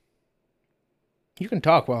there. You can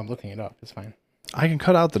talk while I'm looking it up. It's fine. I can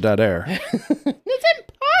cut out the dead air. It's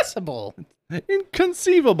impossible.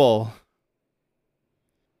 Inconceivable.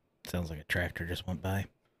 Sounds like a tractor just went by.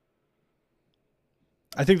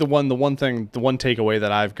 I think the one takeaway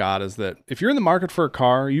that I've got is that if you're in the market for a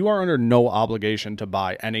car, you are under no obligation to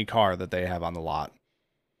buy any car that they have on the lot.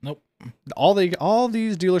 Nope. All these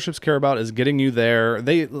dealerships care about is getting you there.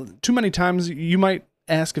 Too many times you might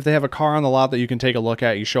ask if they have a car on the lot that you can take a look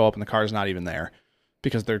at. You show up and the car's not even there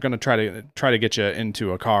because they're going to try to get you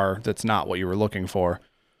into a car that's not what you were looking for.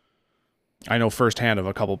 I know firsthand of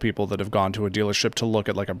a couple people that have gone to a dealership to look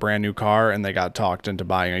at like a brand new car and they got talked into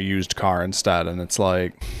buying a used car instead. And it's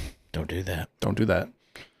like, don't do that. Don't do that.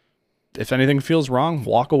 If anything feels wrong,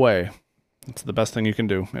 walk away. It's the best thing you can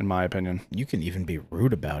do, in my opinion. You can even be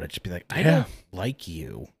rude about it. Just be like, I don't like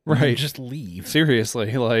you. Right. Just leave.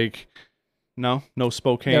 Seriously. Like, no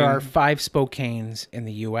Spokane. There are 5 Spokanes in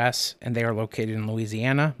the U.S., and they are located in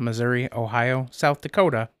Louisiana, Missouri, Ohio, South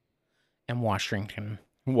Dakota, and Washington.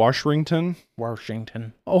 Washington?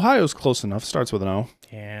 Ohio's close enough. Starts with an O.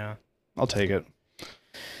 Yeah. I'll take it.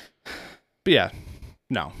 But yeah,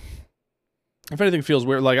 no. If anything feels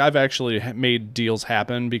weird, like I've actually made deals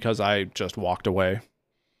happen because I just walked away.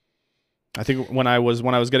 I think when I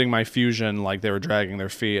was getting my Fusion, like they were dragging their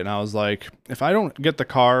feet, and I was like, if I don't get the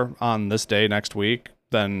car on this day next week,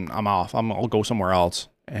 then I'm off. I'll go somewhere else.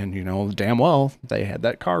 And you know, damn well, they had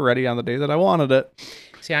that car ready on the day that I wanted it.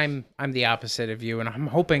 See, I'm the opposite of you, and I'm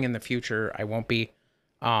hoping in the future I won't be,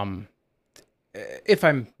 if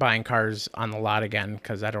I'm buying cars on the lot again,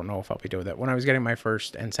 because I don't know if I'll be doing that. When I was getting my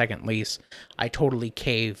first and second lease, I totally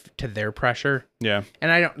caved to their pressure. Yeah.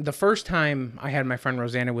 And the first time I had my friend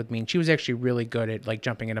Rosanna with me, and she was actually really good at like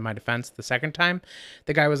jumping into my defense. The second time,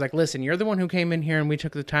 the guy was like, "Listen, you're the one who came in here, and we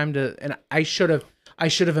took the time to," and I should have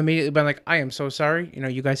immediately been like, "I am so sorry. You know,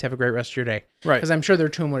 you guys have a great rest of your day." Right. Because I'm sure their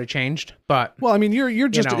tune would have changed. But well, I mean, you're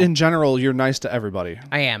just in general, you're nice to everybody.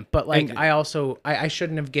 I am, but like I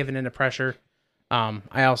shouldn't have given in to pressure.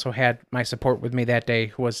 I also had my support with me that day,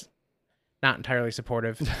 who was not entirely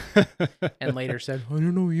supportive, and later said, "I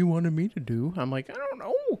don't know what you wanted me to do." I'm like, I don't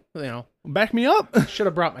know. You know, back me up. Should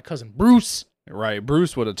have brought my cousin Bruce. Right.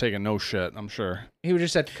 Bruce would have taken no shit, I'm sure. He would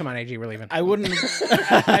just said, "Come on, AG, we're leaving." I wouldn't.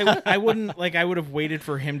 I wouldn't like. I would have waited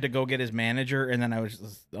for him to go get his manager, and then I was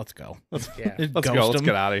just, let's go. Let's Yeah. just Let's ghost go. Let's him.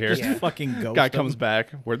 get out of here. Just fucking ghost Guy him. comes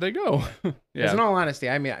back. Where'd they go? Because in all honesty,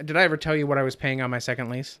 I mean, did I ever tell you what I was paying on my second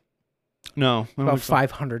lease? No. About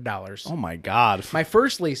 $500. Oh my God. My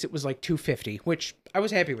first lease, it was like $250, which I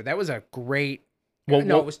was happy with. That was a great. Well,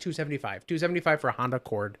 no, what- it was $275. $275 for a Honda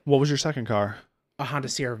Accord, What was your second car? a Honda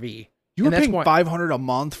CRV. You were And that's paying what- $500 a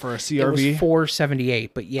month for a CRV? It was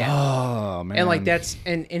 $478, but yeah. Oh man. And like that's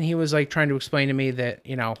and he was like trying to explain to me that,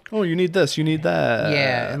 you know, Oh, you need this, you need that.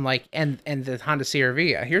 yeah, and like and the Honda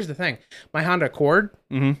CRV. Here's the thing. My Honda Accord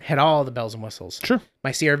had all the bells and whistles. Sure.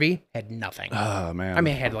 My CRV had nothing. Oh man. I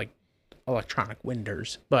mean, it had like electronic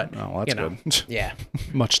windows, but Oh, that's you know, good. yeah.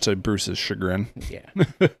 Much to Bruce's chagrin. Yeah.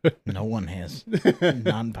 No one has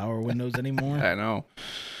non-power windows anymore. I know.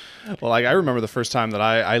 Well, like I remember the first time that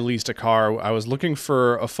I leased a car. I was looking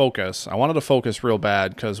for a Focus. I wanted a Focus real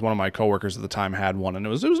bad because one of my coworkers at the time had one, and it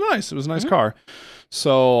was nice. It was a nice car.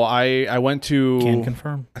 So I went to. Can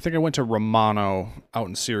confirm. I think I went to Romano out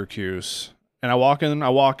in Syracuse. And I walk in,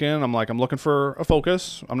 I'm like, I'm looking for a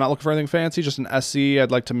Focus. I'm not looking for anything fancy, just an SC.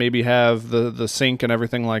 I'd like to maybe have the sync and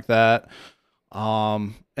everything like that.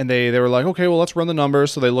 And they were like, okay, well, let's run the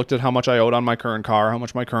numbers. So they looked at how much I owed on my current car, how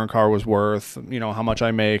much my current car was worth, you know, how much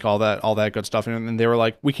I make, all that good stuff. And they were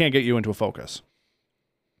like, we can't get you into a Focus,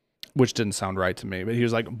 which didn't sound right to me. But he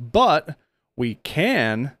was like, but we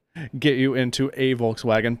can get you into a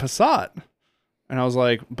Volkswagen Passat. And I was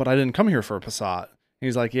like, but I didn't come here for a Passat.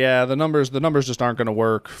 He's like, yeah, the numbers just aren't going to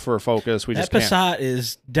work for a Focus. We That just can't. Passat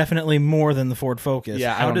is definitely more than the Ford Focus.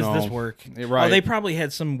 Yeah, I how don't does this know. work? Right. Oh, they probably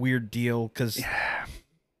had some weird deal because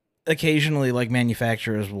occasionally, like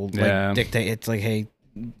manufacturers will like dictate. It's like, hey,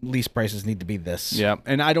 lease prices need to be this. Yeah,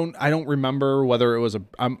 and I don't remember whether it was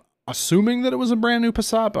I'm assuming that it was a brand new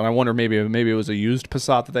Passat, but I wonder maybe it was a used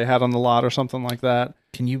Passat that they had on the lot or something like that.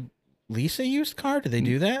 Can you lease a used car? Do they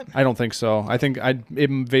do that? I don't think so. I think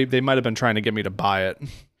they might have been trying to get me to buy it.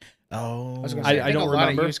 Oh, I was gonna say, I think don't a lot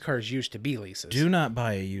remember. of used cars used to be leases. do not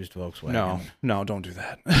buy a used Volkswagen. No, don't do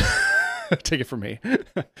that. Take it from me.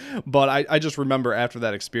 But I just remember after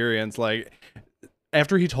that experience, like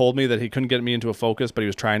after he told me that he couldn't get me into a Focus, but he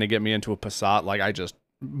was trying to get me into a Passat, like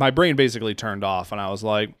my brain basically turned off, and I was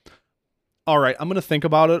like, all right, I'm gonna think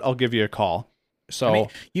about it. I'll give you a call. So I mean,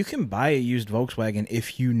 you can buy a used Volkswagen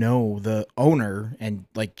if you know the owner and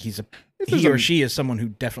like he or she is someone who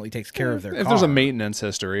definitely takes care of their car. if there's a maintenance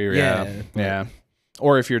history, yeah.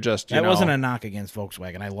 Or if you're just that wasn't a knock against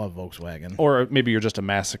Volkswagen. I love Volkswagen. Or maybe you're just a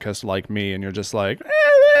masochist like me, and you're just like,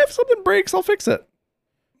 if something breaks, I'll fix it.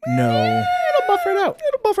 No, It'll buff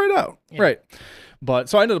right out. Yeah. Right. But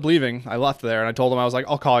so I ended up leaving. I left there, and I told him, I was like,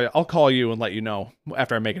 I'll call you and let you know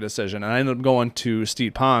after I make a decision. And I ended up going to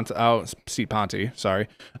Steet Ponte, out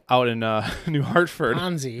in New Hartford.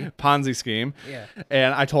 Ponzi scheme. Yeah.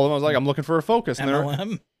 And I told him, I was like, I'm looking for a Focus. And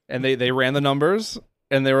MLM. they ran the numbers,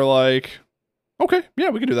 and they were like, okay, yeah,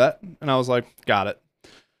 we can do that. And I was like, got it.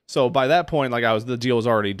 So by that point, like the deal was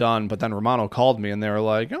already done. But then Romano called me, and they were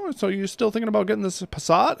like, oh, so you're still thinking about getting this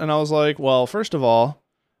Passat? And I was like, well, first of all,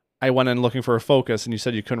 I went in looking for a Focus, and you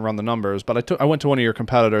said you couldn't run the numbers, but I went to one of your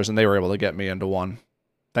competitors, and they were able to get me into one.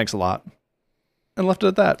 Thanks a lot. And left it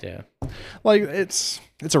at that. Yeah. Like, it's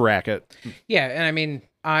a racket. Yeah, and I mean,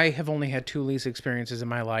 I have only had 2 lease experiences in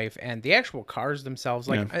my life, and the actual cars themselves,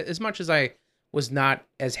 like as much as I was not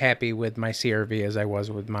as happy with my CRV as I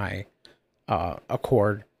was with my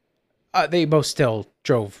Accord, they both still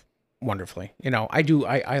drove wonderfully. You know, I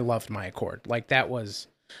loved my Accord. Like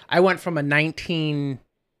I went from a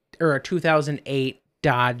 2008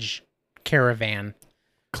 Dodge Caravan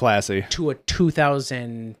Classy. to a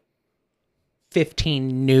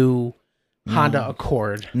 2015 new Honda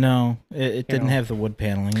Accord. No, it didn't have the wood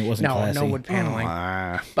paneling. It wasn't classy. No wood paneling.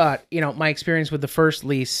 But, you know, my experience with the first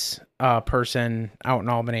lease person out in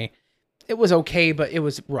Albany, it was okay, but it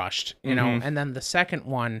was rushed, you know. And then the second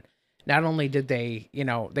one, not only did they, you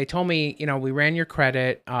know, they told me, you know, we ran your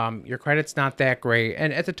credit. Your credit's not that great.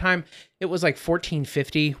 And at the time, it was like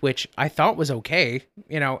 $1,450, which I thought was okay,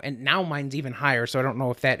 you know, and now mine's even higher. So I don't know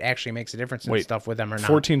if that actually makes a difference in stuff with them or not.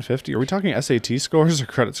 $1,450? Are we talking SAT scores or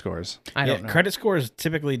credit scores? I don't know. Credit scores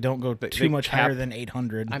typically don't go too much higher than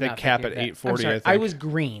 800. I'm They not cap thinking at of that. I'm 840, sorry, I think. I was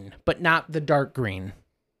green, but not the dark green.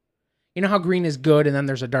 You know how green is good, and then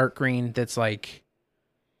there's a dark green that's like...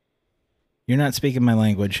 You're not speaking my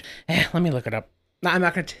language. Let me look it up. Now, I'm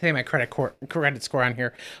not going to say my credit score on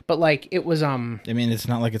here, but like it was I mean, it's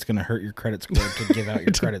not like it's going to hurt your credit score to give out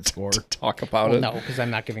your credit score. To talk about it. No, because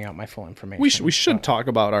I'm not giving out my full information. We should talk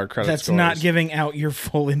about our credit scores. That's not giving out your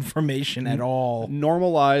full information at all.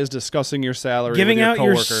 Normalize discussing your salary. Giving with your out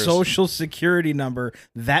coworkers. your social security number,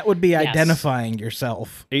 that would be identifying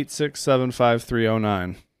yourself.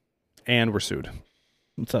 8675309. And we're sued.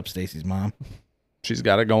 What's up, Stacy's mom? She's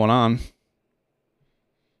got it going on.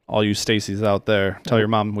 All you Stacy's out there, tell your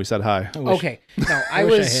mom we said hi. Okay. No, I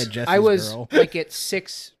was like at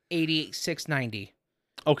 680, 690.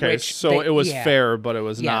 Okay, so it was fair, but it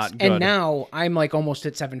was not good. And now I'm like almost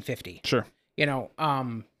at 750. Sure. You know,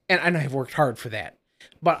 and I've worked hard for that.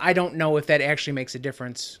 But I don't know if that actually makes a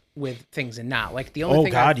difference with things and not. Like the only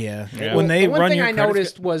thing Yeah. When they the one run thing your I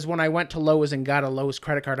noticed was when I went to Lowe's and got a Lowe's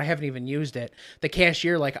credit card, I haven't even used it. The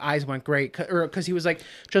cashier, like, eyes went great, because he was like,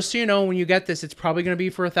 just so you know, when you get this, it's probably going to be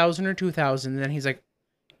for $1,000 or $2,000. And then he's like,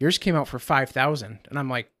 yours came out for $5,000, and I'm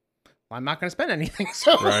like, well, I'm not going to spend anything.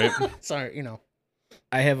 So, right. Sorry, you know.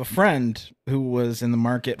 I have a friend who was in the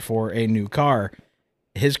market for a new car.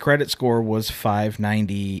 His credit score was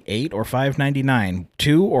 598 or 599,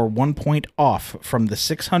 2 or 1 point off from the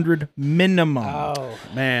 600 minimum. Oh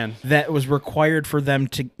man, that was required for him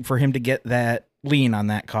to get that lien on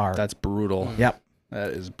that car. That's brutal. Yep, that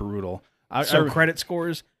is brutal. So credit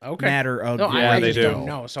scores matter a no, great I they just do. don't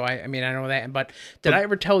know. So I mean, I know that. But did I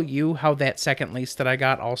ever tell you how that second lease that I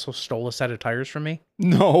got also stole a set of tires from me?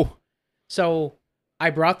 No. So I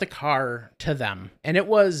brought the car to them, and it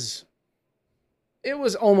was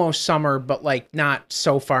almost summer, but like not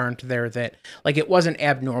so far into there that like it wasn't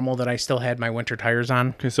abnormal that I still had my winter tires on.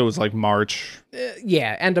 Okay, so it was like March.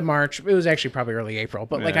 Yeah, end of March. It was actually probably early April,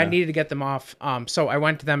 but like I needed to get them off. So I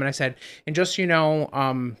went to them and I said, and just so you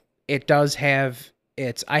know, it does have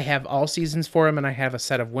I have all seasons for them, and I have a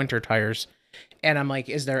set of winter tires. And I'm like,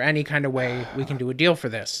 is there any kind of way we can do a deal for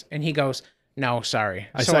this? And he goes, no, sorry.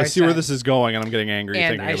 I see where this is going, and I'm getting angry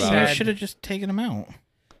thinking about it. You should have just taken them out.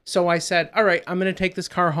 So I said, all right, I'm going to take this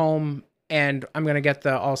car home, and I'm going to get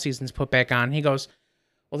the all seasons put back on. He goes,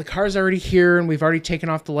 well, the car's already here, and we've already taken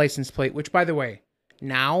off the license plate, which, by the way,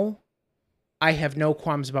 now I have no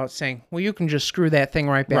qualms about saying, well, you can just screw that thing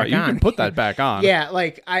right back on. Right, you can put that back on. Yeah,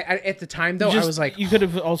 like, I at the time, though, I was like... You could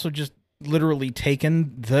have also just literally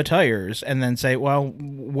taken the tires and then say, well,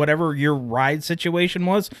 whatever your ride situation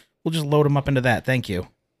was, we'll just load them up into that. Thank you.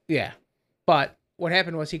 Yeah. But what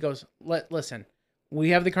happened was he goes, listen...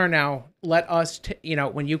 We have the car now. Let us,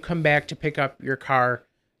 when you come back to pick up your car,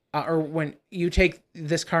 or when you take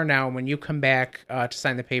this car now, when you come back to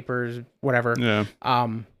sign the papers, whatever,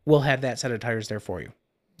 we'll have that set of tires there for you.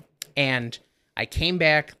 And I came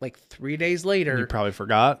back like 3 days later. You probably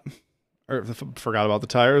forgot? Or forgot about the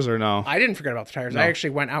tires, or no? I didn't forget about the tires. No. I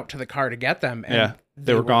actually went out to the car to get them, and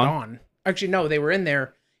they were gone? Actually, no, they were in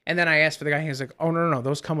there. And then I asked for the guy. He was like, oh, no,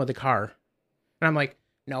 those come with the car. And I'm like,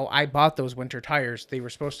 no, I bought those winter tires. They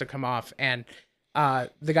were supposed to come off, and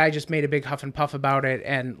the guy just made a big huff and puff about it,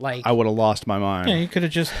 and like I would have lost my mind. Yeah, you could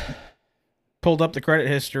have just pulled up the credit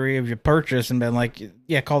history of your purchase and been like,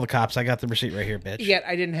 yeah, call the cops. I got the receipt right here, bitch. Yet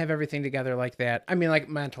I didn't have everything together like that. I mean, like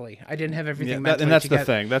mentally, I didn't have everything mentally and that's together. the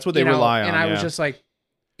thing. That's what they rely on. And I was just like,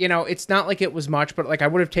 it's not like it was much, but like I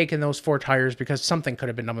would have taken those 4 tires because something could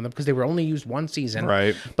have been done with them because they were only used one season.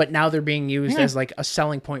 Right. But now they're being used as like a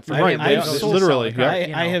selling point for I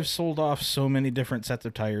have sold off so many different sets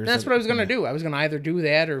of tires. And that's what I was going to do. I was going to either do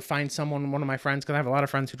that or find one of my friends, because I have a lot of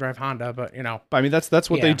friends who drive Honda, but I mean, that's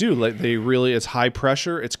what they do. Like it's high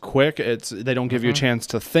pressure. It's quick. They don't give you a chance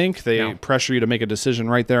to think. They pressure you to make a decision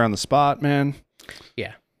right there on the spot, man.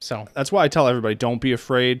 Yeah. So that's why I tell everybody, don't be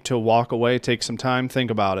afraid to walk away, take some time, think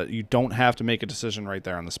about it. You don't have to make a decision right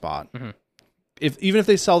there on the spot. Mm-hmm. Even if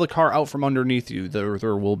they sell the car out from underneath you,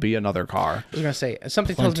 there will be another car. I was gonna say,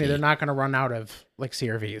 something tells me they're not gonna run out of like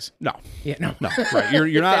CRVs. No. Yeah, no. Right.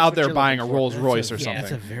 You're not out there buying a Rolls Royce or something.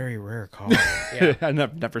 That's a very rare car.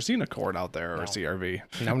 I've never seen a Accord out there or a CRV.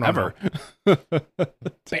 No, ever. No.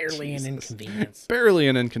 Barely an inconvenience. Barely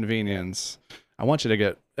an inconvenience. I want you to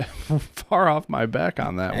get far off my back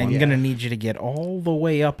on that one. I'm going to need you to get all the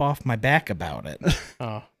way up off my back about it.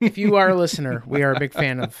 If you are a listener, we are a big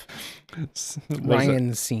fan of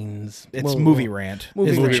Ryan's scenes. It's Movie Rant.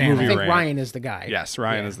 Movie Rant. I think Rant. Ryan is the guy. Yes,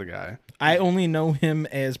 Ryan is the guy. I only know him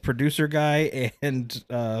as producer guy and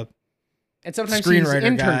sometimes screenwriter he's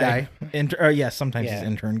intern guy. Yes, sometimes he's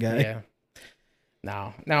intern guy.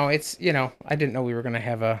 Yeah. No, it's, I didn't know we were going to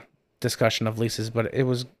have a discussion of leases, but it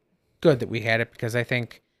was good that we had it, because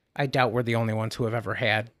I doubt we're the only ones who have ever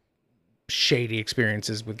had shady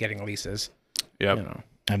experiences with getting leases. Yep.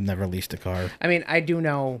 I've never leased a car. I mean, I do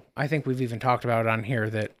know, I think we've even talked about it on here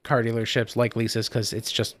that car dealerships like leases because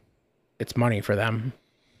it's money for them.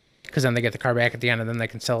 Because then they get the car back at the end and then they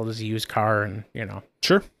can sell it as a used car and,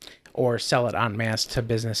 Sure. Or sell it en masse to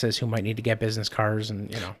businesses who might need to get business cars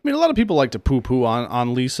and, I mean, a lot of people like to poo-poo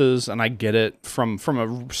on leases, and I get it from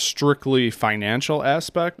a strictly financial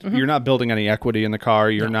aspect. You're not building any equity in the car.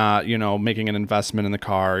 You're not, making an investment in the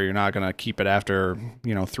car. You're not going to keep it after,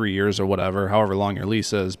 3 years or whatever, however long your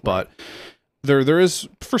lease is. But there is,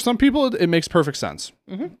 for some people, it makes perfect sense.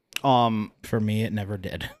 For me, it never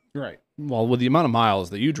did. Right. Well, with the amount of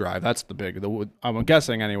miles that you drive, that's I'm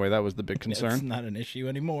guessing anyway, that was the big concern. It's not an issue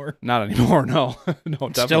anymore. Not anymore, no. No,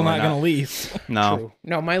 definitely Still not going to lease. No. True.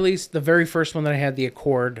 No, my lease, the very first one that I had, the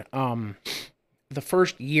Accord, the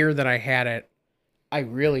first year that I had it, I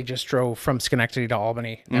really just drove from Schenectady to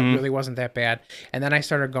Albany. That really wasn't that bad. And then I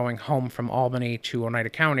started going home from Albany to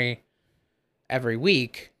Oneida County every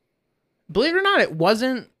week. Believe it or not, it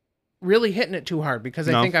wasn't really hitting it too hard because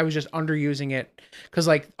I think I was just underusing it. Because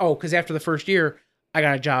after the first year, I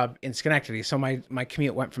got a job in Schenectady, so my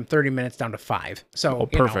commute went from 30 minutes down to 5. So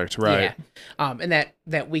perfect, right? Yeah. And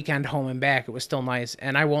that weekend home and back, it was still nice.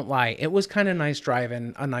 And I won't lie, it was kind of nice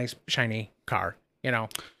driving a nice shiny car.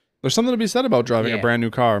 There's something to be said about driving a brand new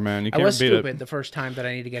car, man. You can't beat it. I was stupid the first time that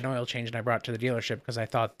I needed to get an oil change, and I brought it to the dealership because I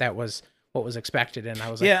thought that was what was expected, and I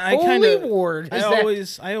was like, I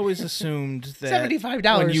always assumed that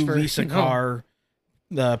 $75 when you lease a car,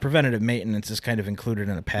 the preventative maintenance is kind of included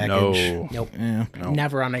in a package. Nope. Yeah.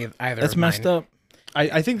 Never on either. That's messed up.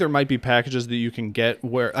 I think there might be packages that you can get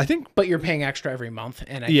where but you're paying extra every month,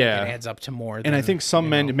 and I think it adds up to more. And I think some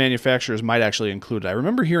manufacturers might actually include it. I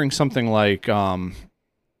remember hearing something like one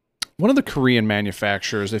of the Korean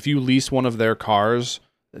manufacturers, if you lease one of their cars,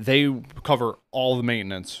 they cover all the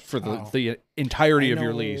maintenance for the entirety of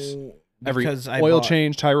your lease. Every oil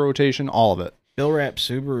change, tire rotation, all of it. Bill Wrap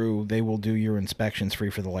Subaru, they will do your inspections free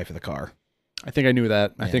for the life of the car. I think I knew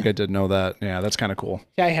that. Yeah. I think I did know that. Yeah, that's kind of cool.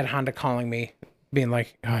 Yeah, I had Honda calling me, being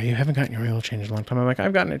like, "Oh, you haven't gotten your oil changed in a long time." I'm like,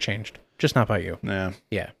 "I've gotten it changed, just not by you." Yeah.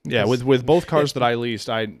 Yeah. With both cars that I leased,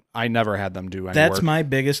 I never had them do any That's work. my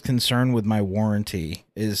biggest concern with my warranty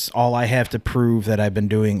is all I have to prove that I've been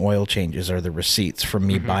doing oil changes are the receipts from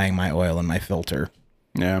me buying my oil and my filter.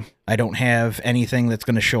 Yeah. I don't have anything that's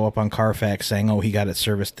going to show up on Carfax saying, "Oh, he got it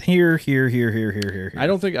serviced here." I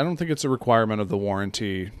don't think it's a requirement of the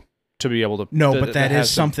warranty to be able to. No, but that is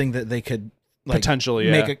something that they could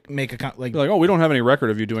potentially make a like, oh, we don't have any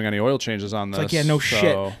record of you doing any oil changes on this. It's like, yeah, no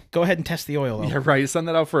shit. Go ahead and test the oil out. Yeah, right. Send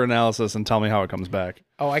that out for analysis and tell me how it comes back.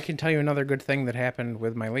 Oh, I can tell you another good thing that happened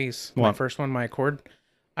with my lease. My first one, my Accord.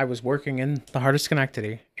 I was working in the heart of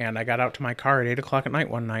Schenectady, and I got out to my car at 8:00 at night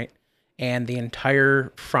one night, and the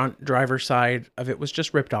entire front driver's side of it was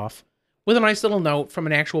just ripped off with a nice little note from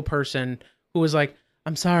an actual person who was like,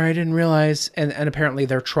 "I'm sorry, I didn't realize." And apparently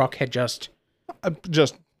their truck had just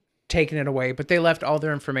taken it away, but they left all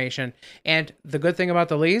their information. And the good thing about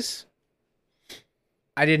the lease,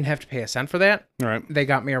 I didn't have to pay a cent for that. All right. They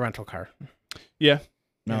got me a rental car. Yeah.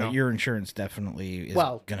 No, your insurance definitely is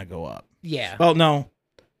going to go up. Yeah. Well, no.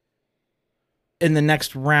 In the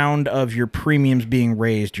next round of your premiums being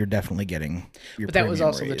raised, you're definitely getting your But that was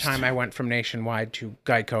also raised. the time I went from Nationwide to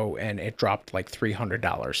Geico, and it dropped like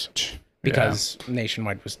 $300 because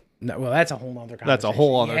Nationwide was... Well, that's a whole other conversation. That's a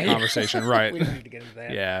whole other conversation, right? We don't need to get into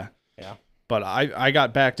that. Yeah. Yeah. But I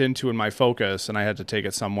got backed into in my Focus, and I had to take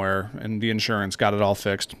it somewhere, and the insurance got it all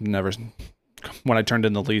fixed. When I turned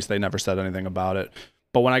in the lease, they never said anything about it.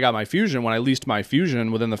 But when I got my Fusion, when I leased my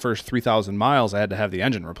Fusion, within the first 3,000 miles, I had to have the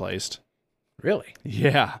engine replaced. Really?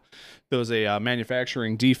 Yeah. There was a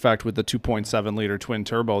manufacturing defect with the 2.7 liter twin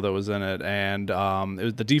turbo that was in it, and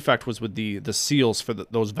the defect was with the seals for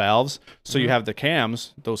those valves. So you have the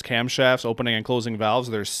cams, those camshafts, opening and closing valves.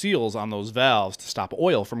 There's seals on those valves to stop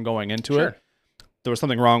oil from going into it. There was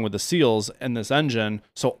something wrong with the seals in this engine,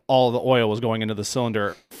 so all the oil was going into the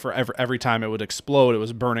cylinder. For every time it would explode, it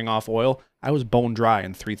was burning off oil. I was bone dry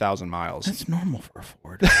in 3,000 miles. That's normal for a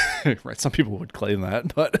Ford. Right, some people would claim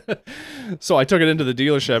that, but so I took it into the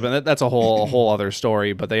dealership, and that's a whole other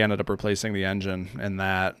story. But they ended up replacing the engine and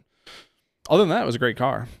that. Other than that, it was a great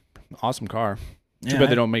car, awesome car. Too bad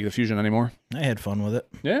they don't make the Fusion anymore. I had fun with it.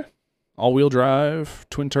 Yeah. All-wheel drive,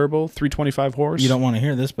 twin turbo, 325 horse. You don't want to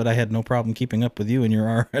hear this, but I had no problem keeping up with you in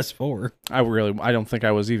your RS4. I don't think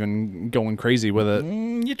I was even going crazy with it.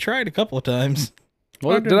 You tried a couple of times.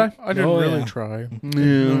 Well, did I? I didn't really try.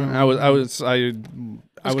 Yeah, I was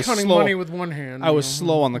counting slow. money with one hand. I was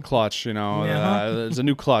slow on the clutch, It was a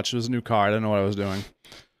new clutch. It was a new car. I didn't know what I was doing.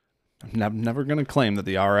 I'm never going to claim that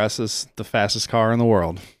the RS is the fastest car in the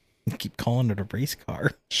world. Keep calling it a race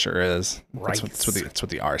car. Sure is. Rice. That's what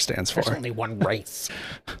the R stands for. There's only one race.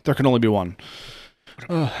 There can only be one.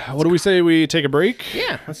 What do we say we take a break?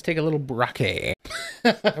 Yeah, let's take a little brockie.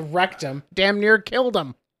 Wrecked him. Damn near killed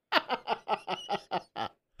him.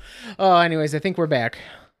 Oh, anyways, I think we're back.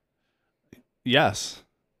 Yes.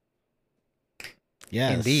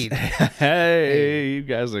 Yes. Indeed. Hey, you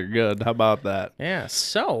guys are good. How about that? Yeah,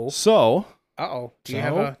 so... Uh-oh. Do you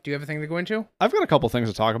have a thing to go into? I've got a couple things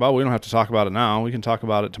to talk about. We don't have to talk about it now. We can talk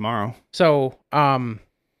about it tomorrow. So, we're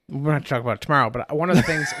going to talk about it tomorrow, but one of the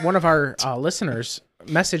things, one of our listeners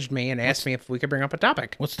messaged me and asked me if we could bring up a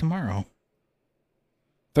topic. What's tomorrow?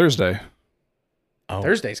 Thursday. Oh.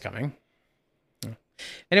 Thursday's coming.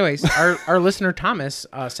 Anyways, our listener Thomas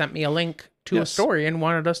sent me a link to a story and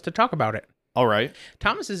wanted us to talk about it. All right.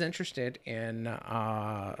 Thomas is interested in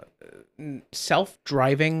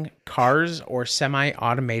self-driving cars or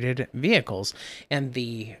semi-automated vehicles. And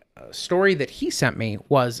the story that he sent me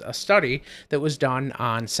was a study that was done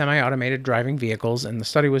on semi-automated driving vehicles. And the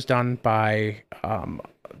study was done by,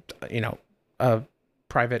 a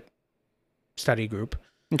private study group.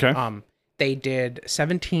 Okay. They did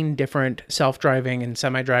 17 different self-driving and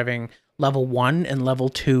semi-driving level 1 and level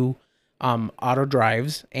 2 auto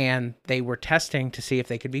drives, and they were testing to see if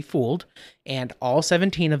they could be fooled, and all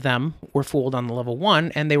 17 of them were fooled on the level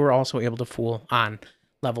 1, and they were also able to fool on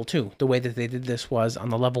level 2. The way that they did this was on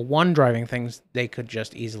the level 1 driving things, they could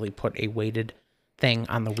just easily put a weighted thing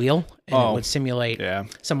on the wheel, and it would simulate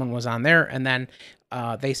someone was on there, and then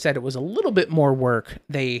they said it was a little bit more work.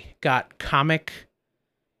 They got comic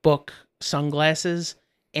book sunglasses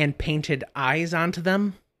and painted eyes onto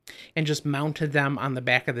them and just mounted them on the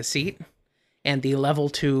back of the seat, and the level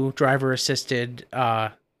 2 driver assisted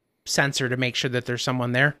sensor to make sure that there's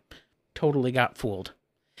someone there totally got fooled.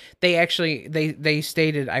 They actually, they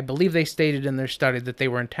stated, I believe they stated in their study that they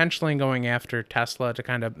were intentionally going after Tesla to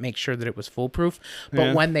kind of make sure that it was foolproof.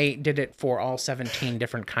 But when they did it for all 17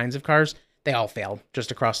 different kinds of cars, they all failed just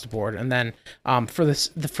across the board. And then for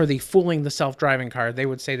the fooling the self-driving car, they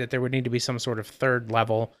would say that there would need to be some sort of third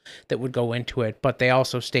level that would go into it. But they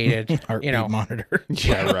also stated, heartbeat monitor.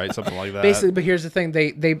 Yeah, right, something like that. Basically, but here's the thing: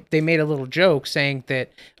 they made a little joke saying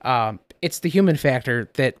that it's the human factor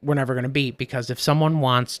that we're never going to beat, because if someone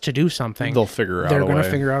wants to do something, they'll figure out they're a going to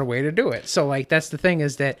way. figure out a way to do it. So like that's the thing,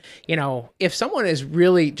 is that, you know, if someone is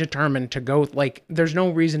really determined to go, like, there's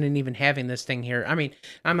no reason in even having this thing here. I mean,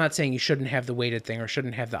 I'm not saying you shouldn't have the weighted thing or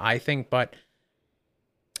shouldn't have the eye thing, but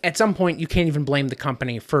at some point you can't even blame the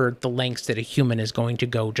company for the lengths that a human is going to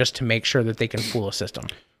go just to make sure that they can fool a system.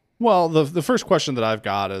 Well, the first question that I've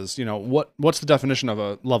got is, you know, what's the definition of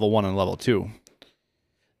a level 1 and level 2?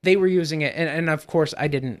 They were using it, and of course I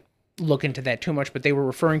didn't look into that too much, but they were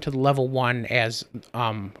referring to the level 1 as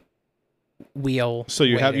wheel. So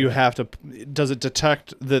you have to. Does it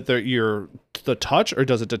detect that the touch, or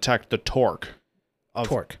does it detect the torque?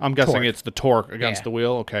 Torque. I'm guessing Torque. it's the torque against the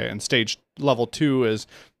wheel. Okay, and stage level 2 is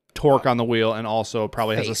torque on the wheel, and also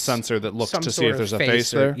probably has a sensor that looks to see if there's a face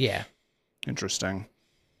there. Yeah. Interesting.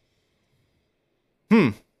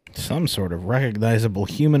 Some sort of recognizable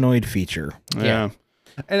humanoid feature. Yeah.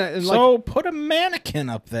 And so put a mannequin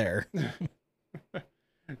up there.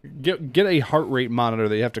 Get a heart rate monitor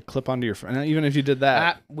that you have to clip onto your phone. And even if you did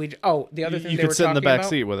that, the other thing you they could were sit in the talking back about,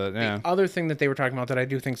 seat with it. Yeah. The other thing that they were talking about that I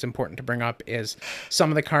do think is important to bring up is some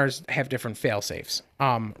of the cars have different fail safes.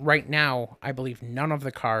 Right now, I believe all of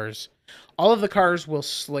the cars will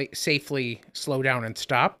safely slow down and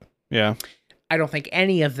stop. Yeah. I don't think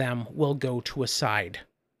any of them will go to a side.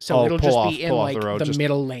 So it'll just be in like the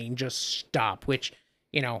middle lane, just stop, which,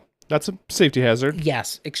 you know, that's a safety hazard.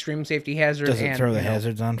 Yes, extreme safety hazard. Does it throw the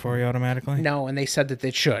hazards on for you automatically? No, and they said that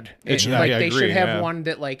it should. It should. Like, I they agree, should have one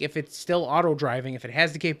that, like, if it's still auto driving, if it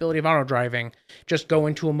has the capability of auto driving, just go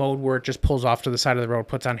into a mode where it just pulls off to the side of the road,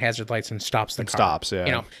 puts on hazard lights, and stops the car. Stops, yeah.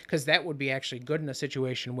 You know, because that would be actually good in a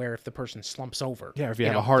situation where if the person slumps over. Yeah, if you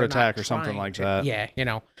have a heart attack or something like that. Yeah, you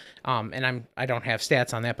know, and I don't have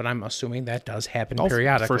stats on that, but I'm assuming that does happen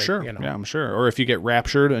periodically. For sure. You know? Yeah, I'm sure. Or if you get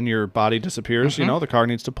raptured and your body disappears, you know, the car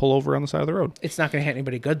needs to pull over on the side of the road. It's not going to hit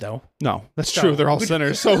anybody good, though. No, that's true. They're all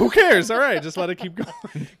sinners, so who cares? All right, just let it keep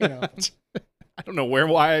going. You know, I don't know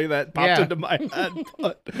why that popped into my head,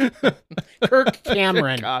 but Kirk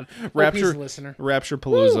Cameron, God, listener, Rapture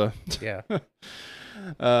Palooza. Yeah.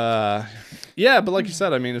 Yeah, but like you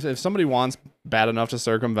said, I mean, if somebody wants bad enough to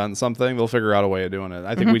circumvent something, they'll figure out a way of doing it.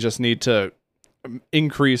 I think we just need to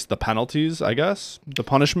increase the penalties, I guess, the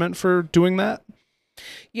punishment for doing that.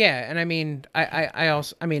 Yeah, and I mean,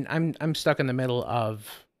 I'm stuck in the middle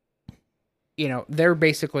of, you know,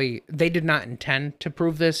 they did not intend to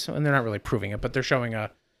prove this, and they're not really proving it, but they're showing a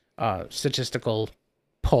statistical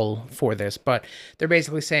pull for this, but they're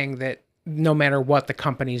basically saying that no matter what the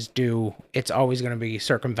companies do, it's always going to be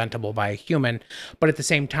circumventable by a human. But at the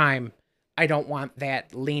same time, I don't want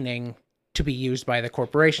that leaning to be used by the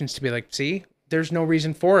corporations to be like, see, there's no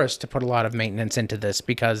reason for us to put a lot of maintenance into this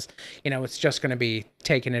because, it's just going to be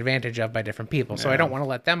taken advantage of by different people. So I don't want to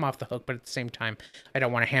let them off the hook, but at the same time, I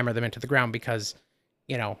don't want to hammer them into the ground because,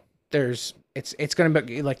 it's going to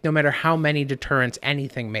be like, no matter how many deterrents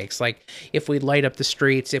anything makes, like if we light up the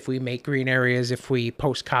streets, if we make green areas, if we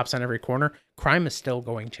post cops on every corner, crime is still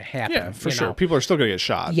going to happen. Yeah, for sure. People are still going to get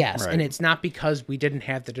shot. Yes. Right. And it's not because we didn't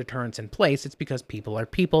have the deterrents in place. It's because people are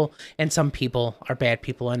people and some people are bad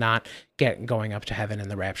people and not going up to heaven in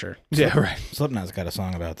the rapture. Yeah, right. Slipknot's got a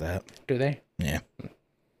song about that. Do they? Yeah.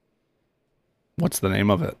 What's the name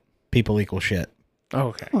of it? People equal shit. Oh,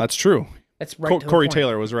 okay. Well, that's true. That's right. To Corey the point.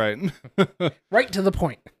 Taylor was right. Right to the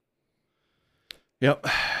point. Yep.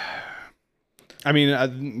 I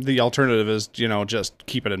mean, the alternative is, just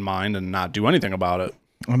keep it in mind and not do anything about it.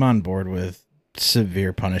 I'm on board with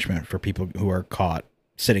severe punishment for people who are caught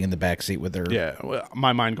sitting in the back seat with their... Yeah, well,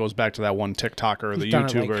 my mind goes back to that one TikToker or the Who's done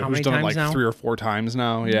it, YouTuber how who's many done it times like now? 3 or 4 times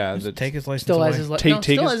now. Yeah, Take his license Still away. has his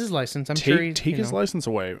Take has his license. I'm take, sure he, take his license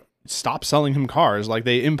away. Stop selling him cars. Like,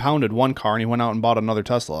 they impounded one car and he went out and bought another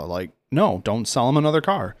Tesla. Like, no, don't sell him another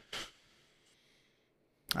car.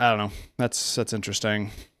 I don't know. That's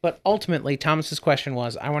interesting. But ultimately, Thomas's question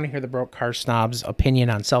was, I want to hear the broke car snob's opinion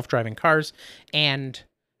on self-driving cars, and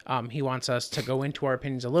he wants us to go into our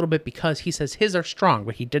opinions a little bit because he says his are strong,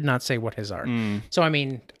 but he did not say what his are. So I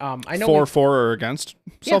mean, I know for or against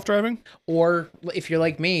self-driving, or if you're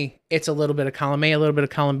like me, it's a little bit of column A, a little bit of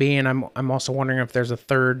column B, and I'm also wondering if there's a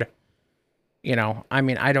third. I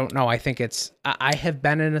mean, I don't know. I think I have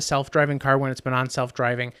been in a self-driving car when it's been on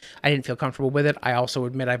self-driving. I didn't feel comfortable with it. I also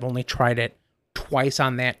admit I've only tried it twice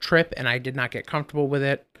on that trip and I did not get comfortable with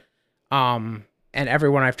it. And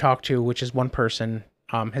everyone I've talked to, which is one person,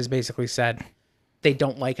 has basically said they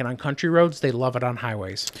don't like it on country roads. They love it on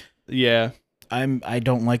highways. Yeah. I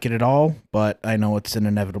don't like it at all, but I know it's an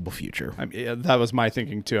inevitable future. I mean, that was my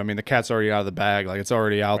thinking too. I mean, the cat's already out of the bag. Like, it's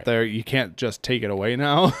already out there. You can't just take it away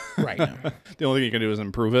now. Right. The only thing you can do is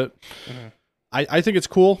improve it. Mm-hmm. I think it's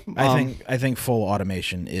cool. I think full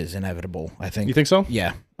automation is inevitable. You think so?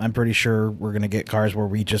 Yeah. I'm pretty sure we're going to get cars where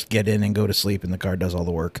we just get in and go to sleep and the car does all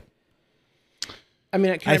the work. I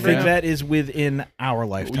mean, I think that is within our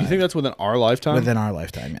lifetime. You think that's within our lifetime? Within our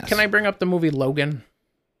lifetime, yes. Can I bring up the movie Logan?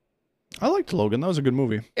 I liked Logan. That was a good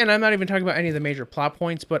movie. And I'm not even talking about any of the major plot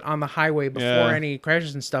points, but on the highway before any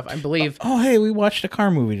crashes and stuff, I believe. Oh, hey, we watched a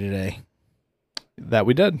car movie today. That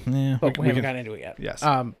we did. Yeah. But we haven't gotten into it yet. Yes.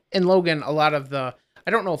 In Logan, a lot of I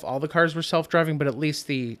don't know if all the cars were self-driving, but at least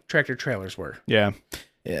the tractor trailers were. Yeah.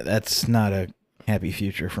 Yeah, that's not a happy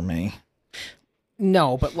future for me.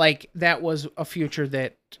 No, but like that was a future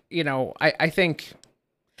that, I think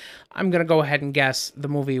I'm going to go ahead and guess the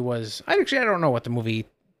movie was, I don't know what the movie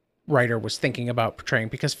writer was thinking about portraying,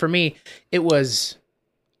 because for me, it was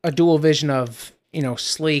a dual vision of,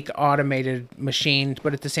 sleek, automated, machined,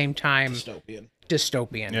 but at the same time,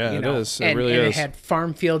 dystopian. Yeah, it is. It really is. It had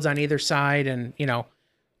farm fields on either side and,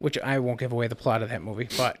 which I won't give away the plot of that movie,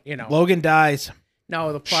 but, Logan dies.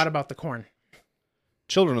 No, the plot about the corn.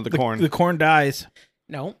 Children of the Corn. The corn dies.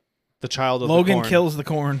 No. The child of Logan the corn. kills the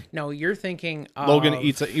corn. No, you're thinking of... Logan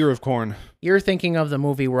eats an ear of corn. You're thinking of the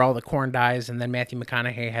movie where all the corn dies and then Matthew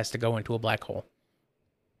McConaughey has to go into a black hole.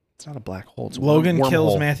 It's not a black hole. It's a Logan wormhole.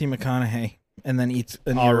 kills Matthew McConaughey and then eats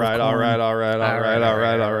an ear All of right. All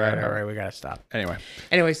right, we gotta stop.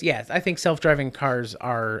 Anyways, yes, I think self-driving cars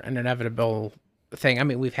are an inevitable thing. I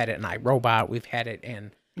mean, we've had it in iRobot. We've had it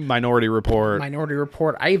in... Minority Report.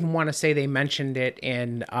 I even want to say they mentioned it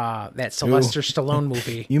in that Sylvester Stallone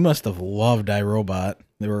movie. You must have loved iRobot.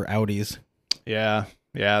 They were Audis. Yeah.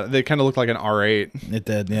 Yeah. They kind of look like an R8. It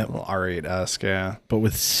did, yeah. R8-esque, yeah. But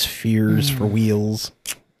with spheres for wheels.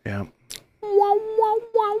 Yeah.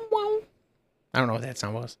 I don't know what that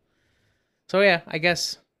sound was. So yeah, I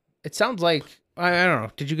guess it sounds like I don't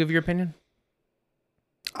know. Did you give your opinion?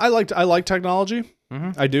 I like technology.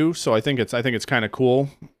 Mm-hmm. I do. So I think it's kind of cool.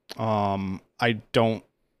 I don't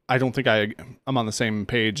think I'm on the same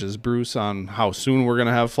page as Bruce on how soon we're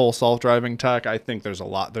gonna have full self-driving tech. I think there's a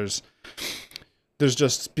lot. There's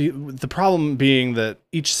the problem being that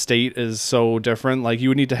each state is so different. Like, you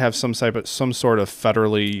would need to have some sort of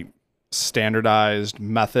federally standardized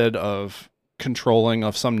method of controlling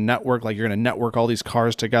of some network. Like, you're going to network all these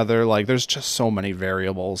cars together. Like, there's just so many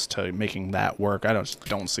variables to making that work. I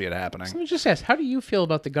don't see it happening. So let me just ask, how do you feel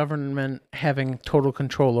about the government having total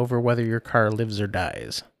control over whether your car lives or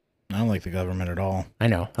dies? I don't like the government at all. I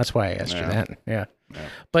know. That's why I asked you that. Yeah.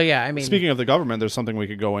 But yeah, I mean, speaking of the government, there's something we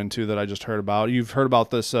could go into that I just heard about. You've heard about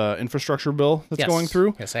this infrastructure bill that's going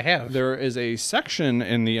through? Yes, I have. There is a section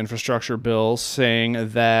in the infrastructure bill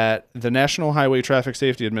saying that the National Highway Traffic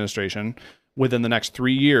Safety Administration, within the next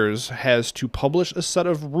 3 years, has to publish a set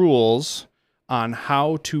of rules on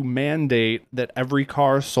how to mandate that every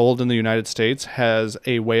car sold in the United States has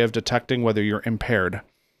a way of detecting whether you're impaired.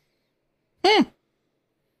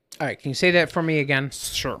 All right, can you say that for me again?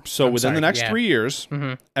 Sure. So within the next 3 years,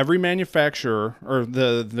 every manufacturer or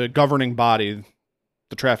the governing body,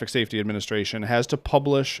 the Traffic Safety Administration, has to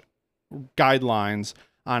publish guidelines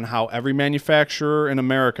on how every manufacturer in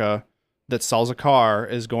America that sells a car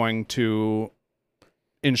is going to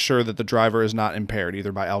ensure that the driver is not impaired,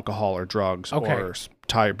 either by alcohol or drugs or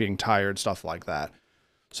being tired, stuff like that.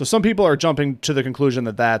 So some people are jumping to the conclusion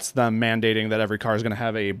that that's them mandating that every car is going to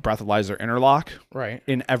have a breathalyzer interlock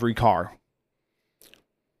in every car.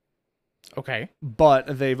 Okay.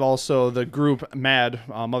 But they've also, the group MAD,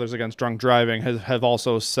 Mothers Against Drunk Driving, have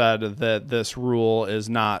also said that this rule is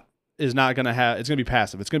not going to have, it's going to be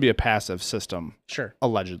passive. It's going to be a passive system. Sure.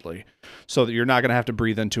 Allegedly. So that you're not going to have to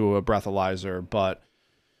breathe into a breathalyzer, but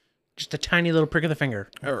just a tiny little prick of the finger.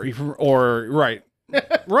 Or right.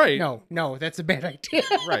 Right. No, that's a bad idea.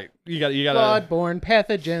 Right. You got blood-borne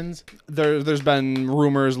pathogens. There's been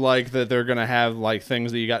rumors like that they're gonna have like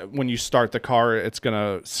things that you got when you start the car. It's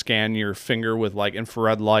gonna scan your finger with like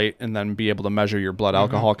infrared light and then be able to measure your blood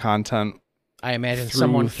alcohol content. I imagine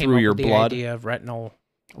someone came up your with the blood. idea of retinal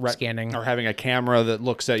scanning, or having a camera that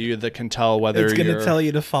looks at you that can tell whether it's gonna tell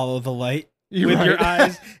you to follow the light with your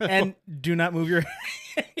eyes and do not move your.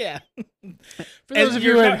 Yeah. For those of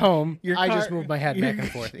you at home, I just moved my head back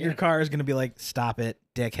and forth. Your car is going to be like, stop it,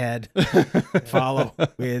 dickhead. Follow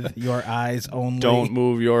with your eyes only. Don't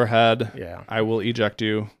move your head. Yeah. I will eject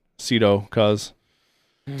you. Cedo, cuz.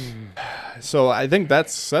 So I think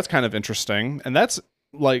that's kind of interesting. And that's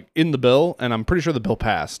like in the bill, and I'm pretty sure the bill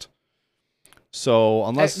passed. So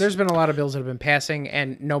unless there's been a lot of bills that have been passing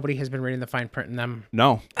and nobody has been reading the fine print in them.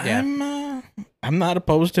 No. Yeah. I'm not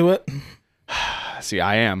opposed to it. See,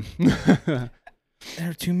 I am. There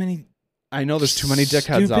are too many. I know there's too many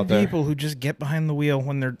dickheads out there. People who just get behind the wheel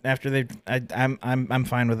when they're after they. I'm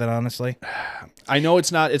fine with it, honestly. I know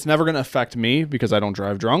it's never going to affect me because I don't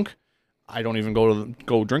drive drunk. I don't even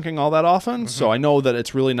go drinking all that often, so I know that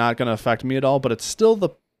it's really not going to affect me at all. But it's still the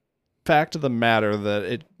fact of the matter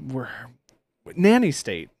that we're nanny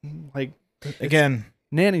state, like again,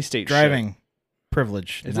 nanny state driving. Shit.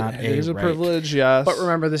 Privilege, It not is a right. privilege, yes. But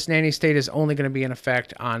remember, this nanny state is only going to be in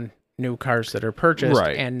effect on new cars that are purchased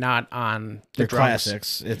and not on the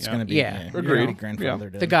classics. It's going to be agreed. Grandfather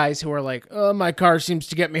did. The guys who are like, oh, my car seems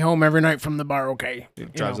to get me home every night from the bar. Okay,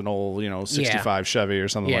 it drives an old 65 Chevy or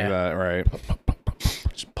something like that, right?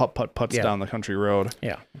 Just putts down the country road.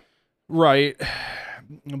 Yeah, right.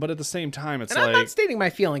 But at the same time, it's I'm not stating my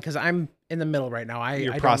feeling because I'm in the middle right now. I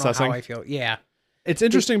processing. don't know how I feel. Yeah. It's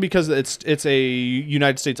interesting because it's a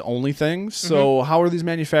United States only thing. So how are these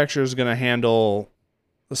manufacturers going to handle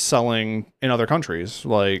selling in other countries?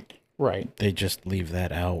 Like, they just leave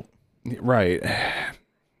that out. Right.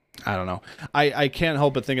 I don't know. I can't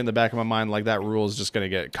help but think in the back of my mind like that rule is just going to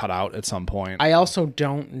get cut out at some point. I also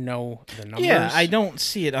don't know the numbers. Yeah, I don't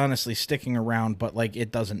see it honestly sticking around, but like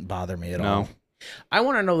it doesn't bother me at all. I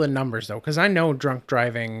want to know the numbers though, because I know drunk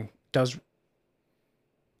driving does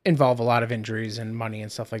involve a lot of injuries and money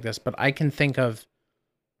and stuff like this, but I can think of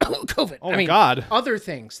COVID. Oh my God. Other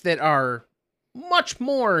things that are much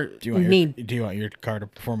more Do you want your car to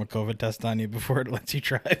perform a COVID test on you before it lets you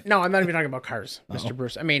drive? No, I'm not even talking about cars, Mr.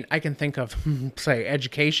 Bruce. I mean, I can think of, say,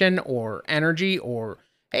 education or energy or,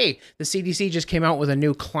 hey, the CDC just came out with a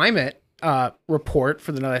new climate report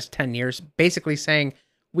for the last 10 years, basically saying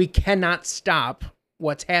we cannot stop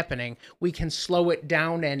what's happening. We can slow it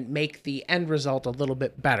down and make the end result a little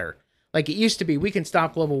bit better. Like it used to be, we can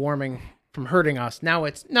stop global warming from hurting us. Now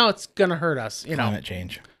it's gonna hurt us. Climate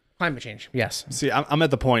change. Climate change. Yes. See, I'm at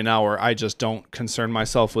the point now where I just don't concern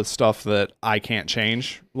myself with stuff that I can't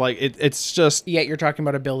change. Like it's just. Yet you're talking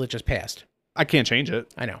about a bill that just passed. I can't change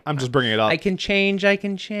it. I know. I'm just bringing it up. I can change.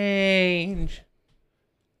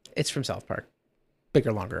 It's from South Park.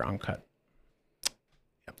 Bigger, longer, uncut.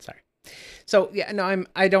 Yep. Sorry. So yeah, no,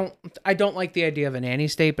 I don't like the idea of a nanny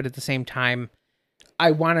state, but at the same time,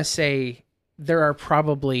 I want to say there are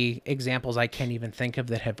probably examples I can't even think of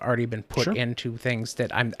that have already been put into things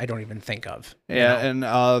that I don't even think of. Yeah, and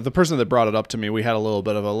the person that brought it up to me, we had a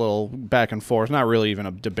little back and forth, not really even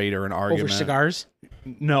a debate or an argument. Over cigars?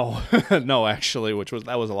 No, no, actually,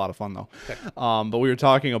 that was a lot of fun though. Okay. But we were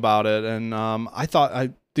talking about it, and I thought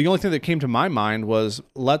the only thing that came to my mind was,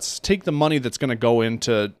 let's take the money that's going to go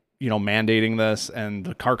into, mandating this and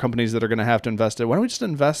the car companies that are going to have to invest it. Why don't we just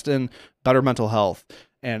invest in better mental health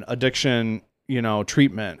and addiction,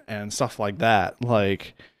 treatment and stuff like that?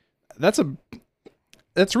 Like, that's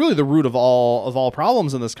really the root of all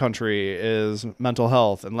problems in this country is mental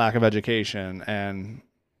health and lack of education. And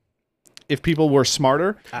if people were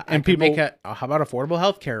smarter and people how about affordable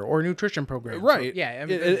health care or nutrition programs? Right. So,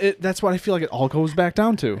 yeah. That's what I feel like it all goes back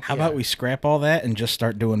down to. How about we scrap all that and just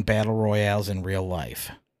start doing battle royales in real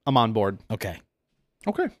life? I'm on board. Okay.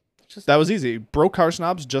 That was easy. Broke car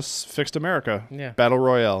snobs just fixed America. Yeah. Battle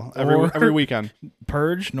Royale every weekend.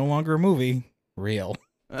 Purge, no longer a movie. Real.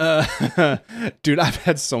 Dude, I've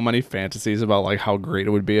had so many fantasies about like how great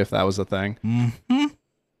it would be if that was a thing. Mm-hmm.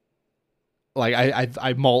 Like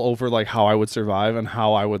I mull over like how I would survive and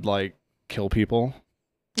how I would like kill people.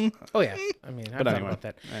 Oh yeah, I mean, I've thought about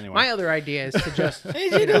that. Anyway, my other idea is to just.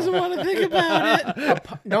 AJ doesn't want to think about it.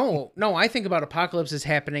 No, I think about apocalypse is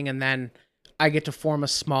happening, and then I get to form a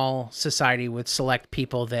small society with select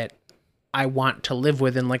people that I want to live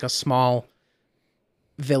with in like a small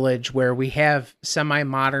village where we have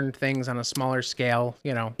semi-modern things on a smaller scale.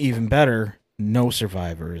 Even better, no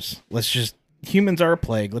survivors. Humans are a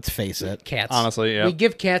plague. Let's face it. Cats. Honestly, yeah. We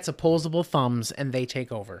give cats opposable thumbs, and they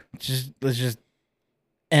take over. Let's just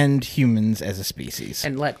end humans as a species.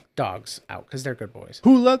 And let dogs out, because they're good boys.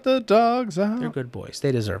 Who let the dogs out? They're good boys.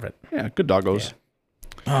 They deserve it. Yeah, good doggos.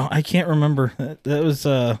 Oh, I can't remember. That was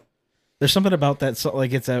there's something about that song,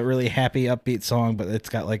 like it's a really happy, upbeat song, but it's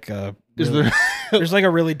got like a there's like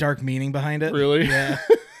a really dark meaning behind it. Really? Yeah.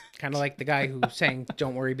 Kind of like the guy who sang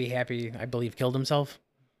 "Don't Worry, Be Happy," I believe killed himself.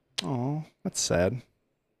 Oh, that's sad.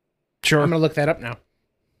 Sure. I'm gonna look that up now.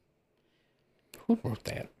 Who wrote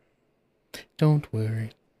that? Don't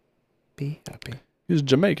worry, be happy. He was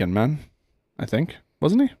Jamaican, man. I think,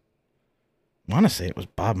 wasn't he? I want to say it was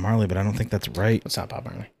Bob Marley, but I don't think that's right. It's not Bob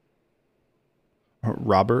Marley.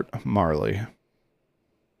 Robert Marley.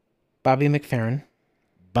 Bobby McFerrin.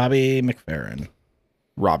 Bobby McFerrin.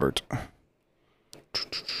 Robert.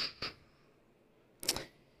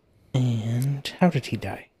 And how did he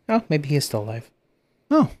die? Oh, maybe he is still alive.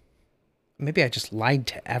 Oh. Maybe I just lied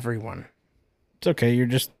to everyone. It's okay. You're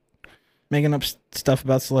just making up stuff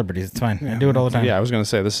about celebrities. It's fine. I do it all the time. Yeah, I was going to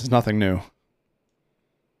say, this is nothing new.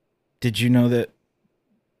 Did you know that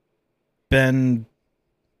Ben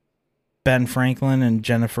Franklin and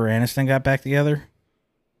Jennifer Aniston got back together?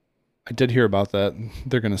 I did hear about that.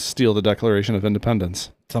 They're going to steal the Declaration of Independence.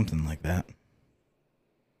 Something like that.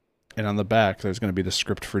 And on the back, there's going to be the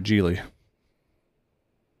script for Geely.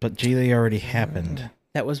 But Geely already happened.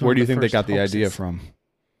 That was Where do you think they got the idea from?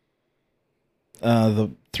 The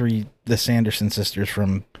Sanderson sisters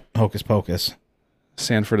from Hocus Pocus.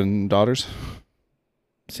 Sanford and Daughters?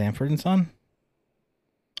 Sanford and Son?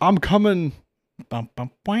 I'm coming. Bum,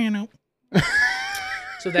 bum, bueno.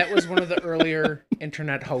 So that was one of the earlier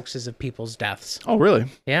internet hoaxes of people's deaths. Oh, really?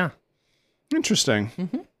 Yeah. Interesting.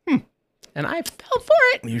 Mm-hmm. And I fell for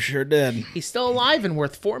it. You sure did. He's still alive and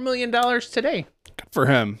worth $4 million today. Good for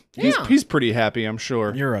him. Yeah. He's pretty happy, I'm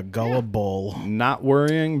sure. You're a gullible. Not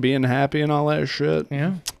worrying, being happy and all that shit.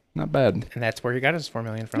 Yeah. Not bad. And that's where he got his $4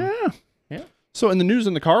 million from. Yeah. Yeah. So in the news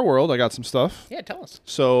in the car world, I got some stuff. Yeah, tell us.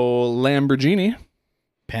 So Lamborghini.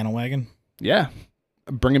 Panel wagon? Yeah.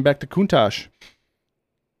 Bringing back the Countach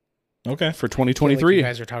Okay. for I feel 2023. like you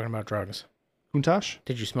guys are talking about drugs. Countach?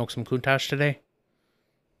 Did you smoke some Countach today?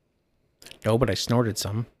 No, but I snorted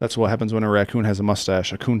some. That's what happens when a raccoon has a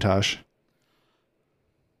mustache, a Countach.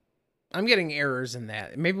 I'm getting errors in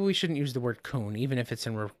that. Maybe we shouldn't use the word coon, even if it's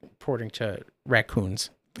in reporting to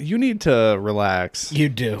raccoons. You need to relax. You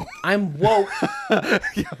do. I'm woke.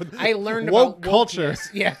 I learned Woke about culture.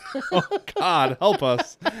 wokeness. Yeah. Oh, God, help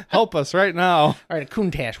us. Help us right now. All right, a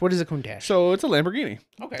Countach. What is a Countach? So it's a Lamborghini.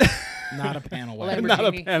 Okay. Not a panel A wagon. Lamborghini. Not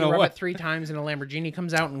a panel You rub what? it 3 times and a Lamborghini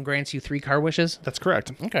comes out and grants you 3 car wishes. That's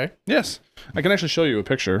correct. Okay. Yes. I can actually show you a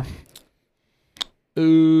picture.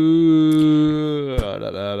 Ooh.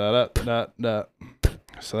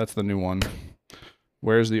 So that's the new one.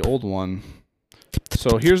 Where's the old one?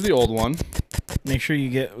 So here's the old one. Make sure you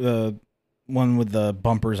get the one with the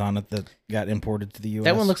bumpers on it that got imported to the U.S.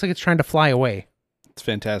 That one looks like it's trying to fly away. It's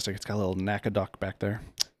fantastic. It's got a little NACA back there.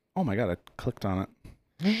 Oh my God, I clicked on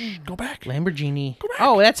it. Go back. Lamborghini. Go back.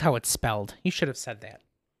 Oh, that's how it's spelled. You should have said that.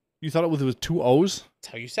 You thought it was with 2 O's?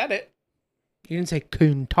 That's how you said it. You didn't say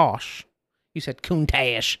Countach. You said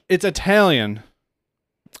Countach. It's Italian.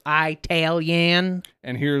 Italian.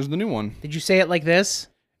 And here's the new one. Did you say it like this?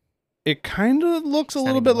 It kind of looks a It's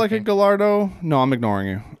not little even bit like a looking. Gallardo. No, I'm ignoring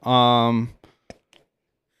you.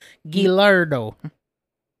 Gilardo.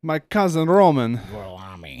 My cousin Roman.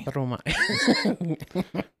 Roma.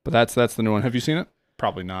 But that's the new one. Have you seen it?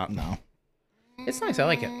 Probably not. No. It's nice. I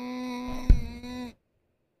like it.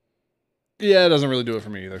 Yeah, it doesn't really do it for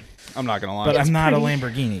me either. I'm not gonna lie. But I'm not a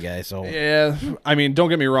Lamborghini guy, so yeah, I mean, don't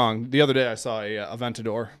get me wrong. The other day I saw a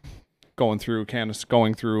Aventador going through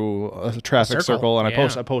a traffic circle, and yeah.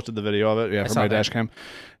 I posted the video of it. Yeah, I for saw my that. dash cam,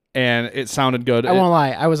 and it sounded good. I won't lie.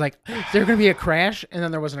 I was like, is there going to be a crash? And then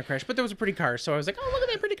there wasn't a crash, but there was a pretty car. So I was like, oh, look at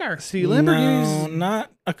that pretty car. See, Lamborghinis. No,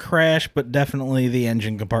 not a crash, but definitely the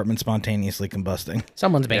engine compartment spontaneously combusting.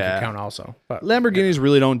 Someone's bank account also. But Lamborghinis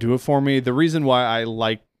really don't do it for me. The reason why I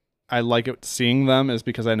like it seeing them is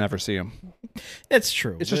because I never see them. It's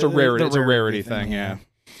true. It's just a rarity. It's a rarity thing, yeah.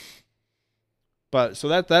 But so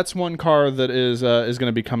that's one car that is going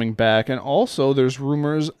to be coming back, and also there's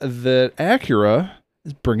rumors that Acura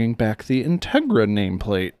is bringing back the Integra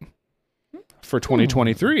nameplate for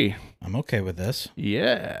 2023. I'm okay with this.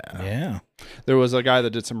 Yeah. Yeah. There was a guy that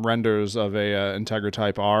did some renders of a Integra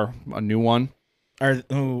Type R, a new one.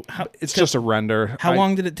 It's just a render. How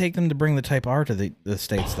long did it take them to bring the Type R to the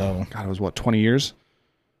States, though? God, it was what, 20 years?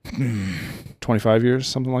 25 years,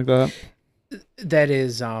 something like that. that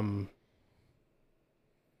is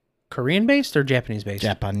Korean based or Japanese based?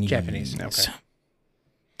 Japanese. Okay.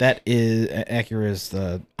 That is Acura is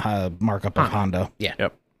the markup of Honda. Yeah.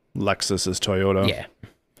 Yep. Lexus is Toyota. Yeah.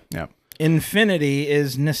 Yep. Infinity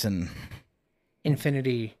is Nissan.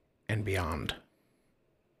 Infinity and beyond.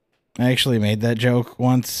 I actually made that joke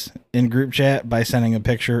once in group chat by sending a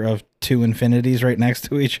picture of two infinities right next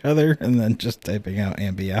to each other and then just typing out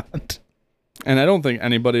and beyond. And I don't think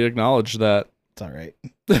anybody acknowledged that. It's all right.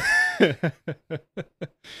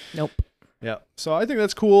 Nope. Yeah. So I think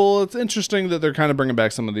that's cool. It's interesting that they're kind of bringing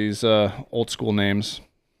back some of these old school names.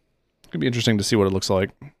 It's going to be interesting to see what it looks like.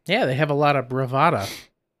 Yeah, they have a lot of bravada.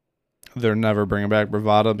 They're never bringing back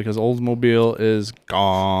Bravada because Oldsmobile is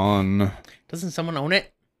gone. Doesn't someone own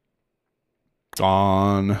it?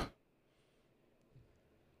 Gone.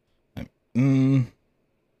 I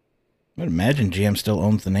would imagine GM still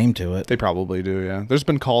owns the name to it. They probably do, yeah. There's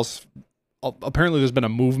been calls. Apparently, there's been a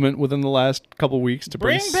movement within the last couple weeks to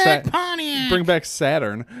bring back Pontiac. Bring back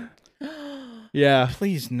Saturn. Yeah.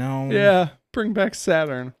 Please, no. Yeah. Bring back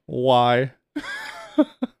Saturn. Why?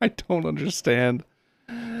 I don't understand.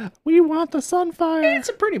 We want the Sunfire. It's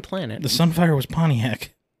a pretty planet. The Sunfire was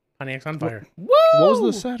Pontiac. Pontiac Sunfire. What was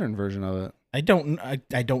the Saturn version of it? I don't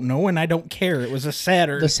know, and I don't care. It was a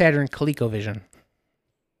Saturn. The Saturn ColecoVision.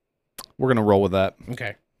 We're going to roll with that.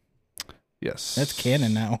 Okay. Yes. That's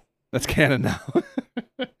canon now. That's canon now.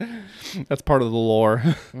 That's part of the lore.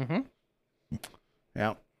 Mm-hmm.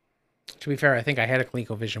 Yeah. To be fair, I think I had a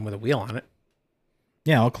ColecoVision with a wheel on it.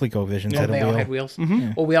 Yeah, all ColecoVisions had a They wheel. all had wheels. Mm-hmm.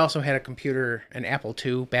 Yeah. Well, we also had a computer, an Apple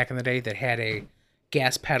II back in the day that had a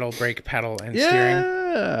gas pedal, brake pedal, and steering.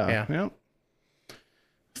 Yeah.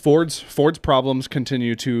 Ford's problems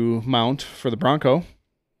continue to mount for the Bronco.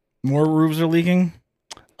 More roofs are leaking?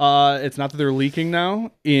 It's not that they're leaking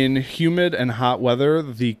now. In humid and hot weather,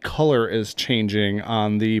 the color is changing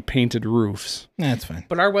on the painted roofs. That's fine.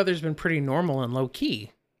 But our weather's been pretty normal and low key.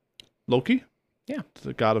 Loki? Yeah.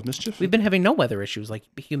 The god of mischief? We've been having no weather issues like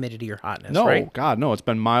humidity or hotness, No, right? God, no. It's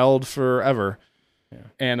been mild forever. Yeah.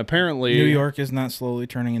 And apparently... New York is not slowly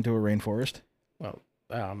turning into a rainforest. Well,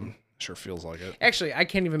 Sure feels like it. actually, I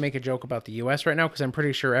can't even make a joke about the U.S. right now because I'm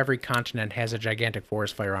pretty sure every continent has a gigantic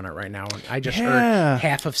forest fire on it right now. And I just heard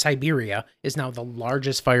half of Siberia is now the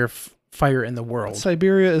largest fire in the world.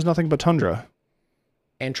 Siberia is nothing but tundra.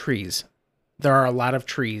 And trees. There are a lot of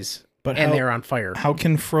trees, But and they're on fire. How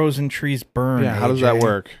can frozen trees burn? Yeah, how does that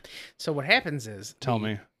work? So what happens is Tell the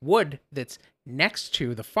me. wood that's next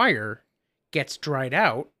to the fire gets dried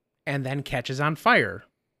out and then catches on fire.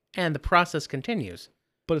 And the process continues.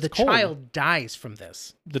 But it's the cold. child dies from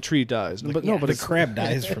this. The tree dies. But yeah. no, but The it's crab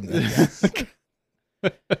dies from this.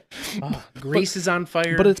 Greece is on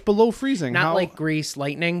fire. But it's below freezing. not How? like Greece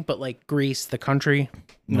lightning, but like Greece, the country.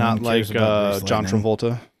 Not one like cares about Grease John lightning.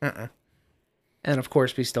 Travolta. And of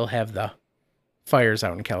course, we still have the fires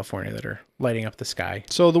out in California that are lighting up the sky.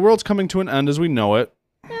 So the world's coming to an end as we know it.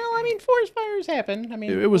 Well, I mean, forest fires happen. I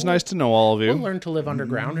mean, It was nice to know all of We'll you. learn to live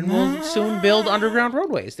underground, and we'll soon build underground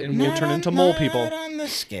roadways. And we'll turn into mole people. Not on the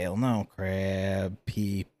scale. No, crab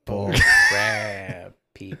people. Crab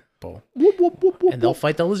people. Whoop, whoop, whoop, whoop, And they'll whoop.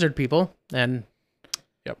 fight the lizard people, and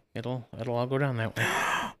Yep. it'll all go down that way.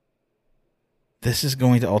 This is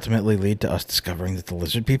going to ultimately lead to us discovering that the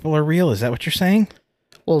lizard people are real. Is that what you're saying?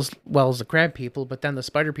 well as the crab people, but then the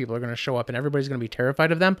spider people are going to show up and everybody's going to be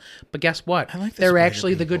terrified of them. But guess what? I like the They're spider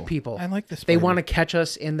actually the good people. people. I like the They spider. want to catch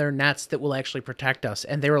us in their nets that will actually protect us.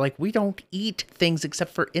 And they were like, we don't eat things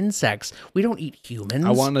except for insects. We don't eat humans.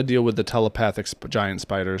 I want to deal with the telepathic giant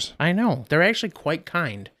spiders. I know. They're actually quite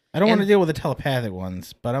kind. I don't want to deal with the telepathic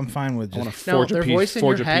ones, but I'm fine with just. No, their voice in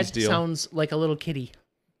your head sounds like a little kitty.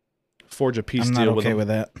 Forge a peace I'm deal not with okay them. with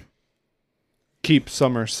that. Keep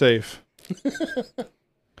summer safe.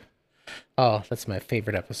 Oh, that's my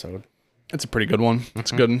favorite episode. It's a pretty good one.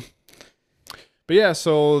 It's a good one. But yeah,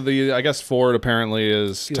 so I guess Ford apparently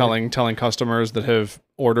is telling customers that have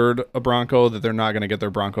ordered a Bronco that they're not going to get their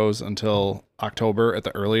Broncos until October at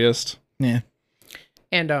the earliest. Yeah.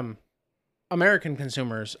 And American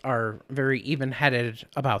consumers are very even-headed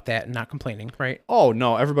about that and not complaining, right? Oh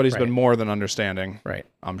no, everybody's Right. been more than understanding. Right.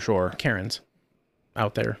 I'm sure. Karens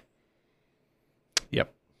out there.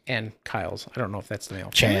 Yep. And Kyles. I don't know if that's the male.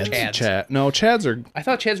 Chads. Chads are I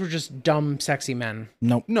thought Chads were just dumb, sexy men.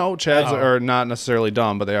 Nope. no Chads are not necessarily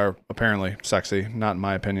dumb, but they are apparently sexy. Not in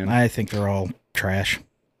my opinion. I think they're all trash.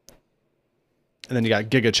 And then you got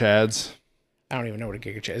Giga Chads. I don't even know what a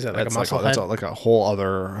Giga Chad is. That like That's a muscle that's head? like a whole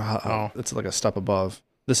other. It's like a step above.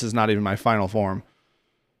 This is not even my final form.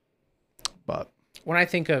 But When I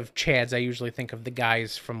think of Chads, I usually think of the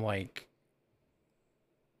guys from like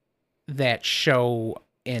that show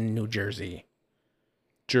in New Jersey.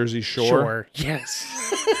 Jersey Shore. Yes.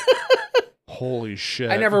 Holy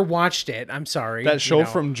shit. I never watched it. I'm sorry. That show you know.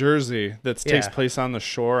 from Jersey that takes Yeah. place on the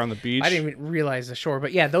shore, on the beach. I didn't even realize the shore,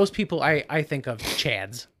 but yeah, those people I think of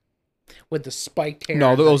Chads with the spiked hair.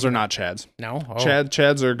 No, those are not Chads. No. Oh.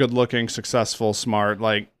 Chads are good looking, successful, smart.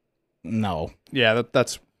 Like, No. yeah,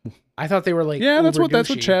 that's I thought they were like that's uber what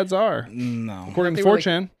douchey. Chads are. No. According to they were like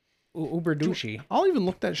 4chan. Uber douchey. I'll even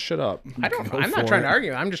look that shit up. I don't. Go I'm not for trying it. to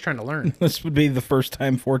argue. I'm just trying to learn. This would be the first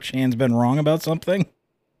time 4chan's been wrong about something.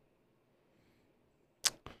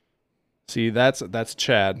 See, that's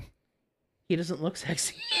Chad. He doesn't look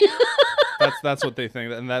sexy. That's what they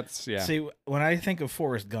think, and that's yeah. See, when I think of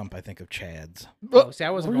Forrest Gump, I think of Chads. Oh, see, I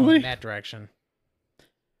wasn't Really? going in that direction.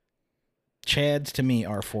 Chads to me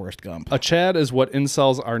are Forrest Gump. A Chad is what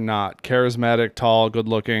incels are not. Charismatic, tall,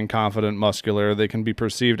 good-looking, confident, muscular. They can be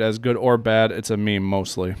perceived as good or bad. It's a meme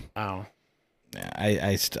mostly. Oh. Yeah,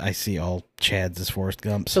 I see all Chads as Forrest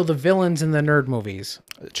Gumps. So the villains in the nerd movies.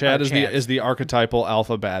 Chad Are is Chads. the archetypal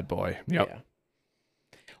alpha bad boy. Yep. Yeah.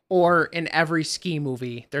 Or in every ski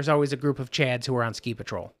movie, there's always a group of Chads who are on ski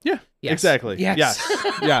patrol. Yeah. Yes. Exactly. Yes.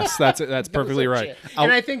 Yes. That's it. That's perfectly Those are right. Chad.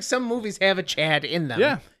 And I think some movies have a Chad in them.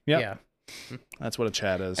 Yeah. Yep. Yeah. That's what a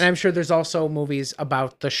Chad is. And I'm sure there's also movies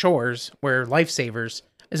about the shores where Lifesavers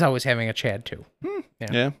is always having a Chad too.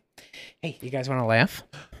 Yeah. Hey, you guys want to laugh?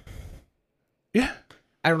 Yeah.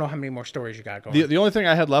 I don't know how many more stories you got going. The only thing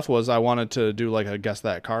I had left was I wanted to do like a guess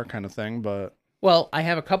that car kind of thing, but Well, I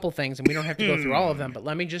have a couple things, and we don't have to go through all of them, but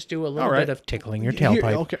let me just do a little All right. bit of tickling your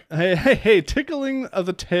tailpipe. Here, okay. Hey, tickling of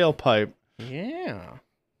the tailpipe. Yeah.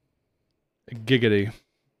 Giggity.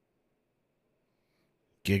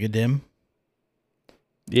 Gigadim.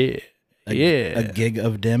 Yeah. A gig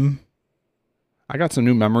of dim. I got some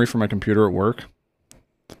new memory for my computer at work.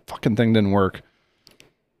 The fucking thing didn't work.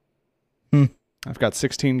 I've got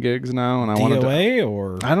 16 gigs now, and I wanted to. DOA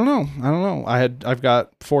or I don't know. I've got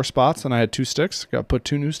 4 spots, and I had 2 sticks. Got to put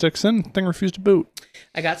 2 new sticks in. Thing refused to boot.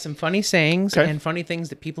 I got some funny sayings Okay. and funny things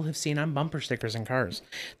that people have seen on bumper stickers in cars.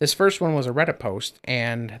 This first one was a Reddit post,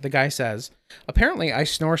 and the guy says, apparently I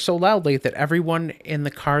snore so loudly that everyone in the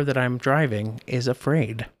car that I'm driving is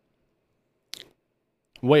afraid.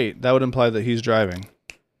 Wait, that would imply that he's driving.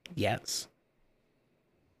 Yes.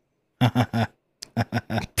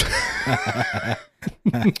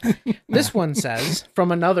 This one says,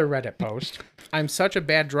 from another Reddit post, I'm such a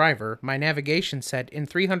bad driver, my navigation said in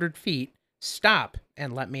 300 feet, stop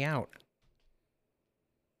and let me out.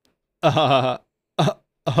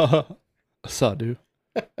 Dude.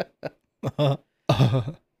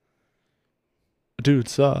 Dude,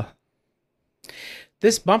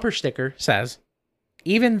 This bumper sticker says,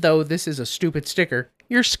 even though this is a stupid sticker,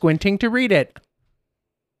 you're squinting to read it.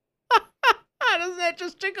 Doesn't that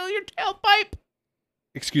just tickle your tailpipe?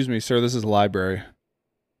 Excuse me, sir, this is a library.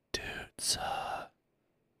 Dude,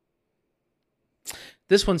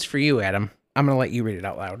 This one's for you, Adam. I'm going to let you read it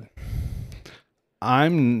out loud.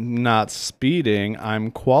 I'm not speeding. I'm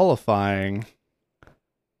qualifying.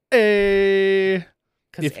 Because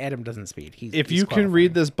Because Adam doesn't speed. if you can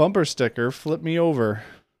read this bumper sticker, flip me over.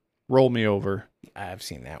 Roll me over. I've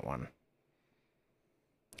seen that one.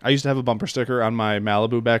 I used to have a bumper sticker on my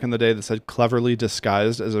Malibu back in the day that said cleverly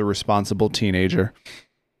disguised as a responsible teenager.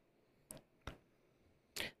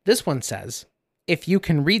 This one says, if you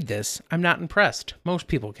can read this, I'm not impressed. Most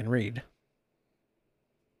people can read.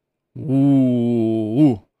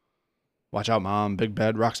 Ooh. Watch out, Mom. Big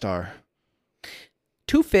bad rock star.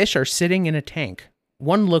 2 fish are sitting in a tank.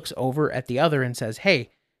 One looks over at the other and says, hey,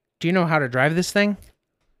 do you know how to drive this thing?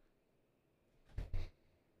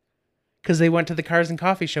 Because they went to the Cars and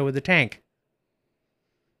Coffee show with the tank.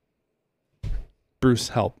 Bruce,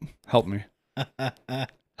 help. Help me.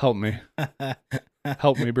 Help me.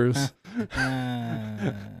 Help me, Bruce.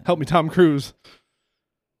 Help me, Tom Cruise.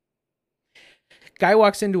 Guy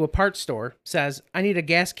walks into a parts store, says, I need a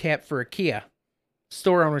gas cap for a Kia.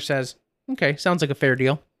 Store owner says, okay, sounds like a fair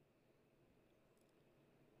deal.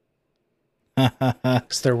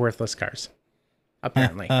 Because they're worthless cars.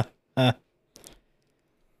 Apparently.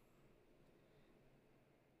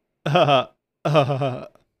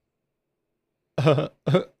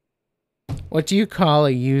 What do you call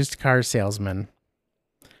a used car salesman?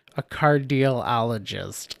 A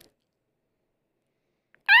cardiologist.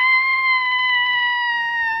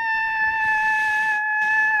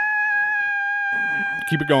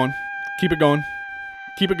 Keep it going. Keep it going.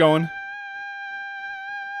 Keep it going.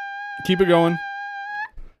 Keep it going.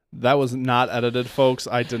 That was not edited, folks.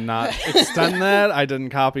 I did not extend that. I didn't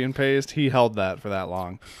copy and paste. He held that for that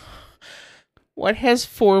long. What has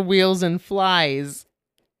 4 wheels and flies?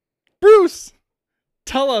 Bruce,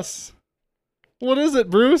 tell us. What is it,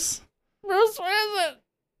 Bruce? Bruce, what is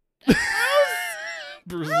it?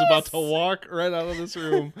 Bruce is about to walk right out of this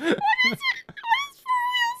room. What is it? What is 4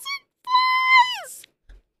 wheels and flies?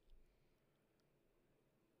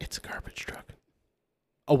 It's a garbage truck.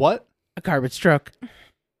 A what? A garbage truck.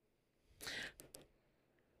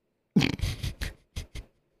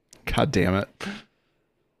 God damn it.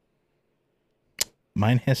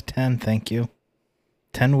 Mine has 10, thank you.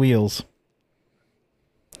 10 wheels.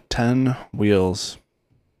 10 wheels.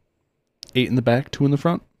 8 in the back, 2 in the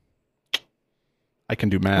front. I can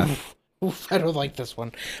do math. Oof, I don't like this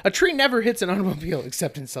one. A tree never hits an automobile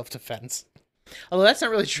except in self-defense. Although that's not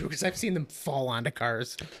really true because I've seen them fall onto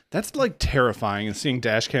cars. That's like terrifying, and seeing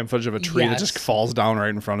dash cam footage of a tree that just Yes. falls down right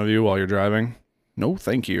in front of you while you're driving. No,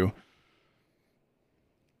 thank you.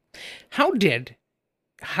 How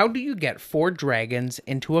do you get 4 dragons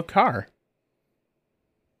into a car?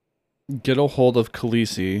 Get a hold of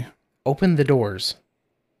Khaleesi. Open the doors.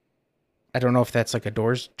 I don't know if that's like a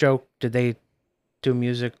Doors joke. Did they do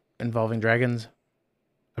music involving dragons?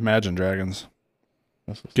 Imagine Dragons.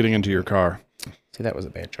 Getting into your car. See, that was a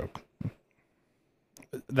bad joke.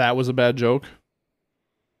 That was a bad joke.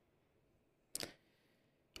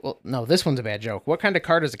 Well, no, this one's a bad joke. What kind of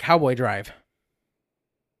car does a cowboy drive?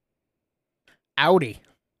 Audi.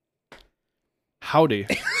 Howdy.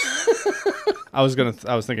 I was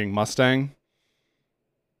thinking Mustang.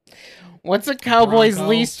 What's a cowboy's Bronco.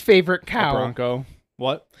 least favorite A cow? Bronco.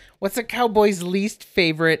 What? What's a cowboy's least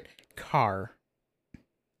favorite car?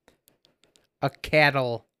 A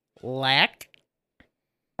Cadillac.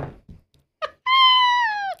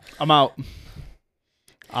 I'm out.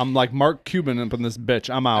 I'm like Mark Cuban up in this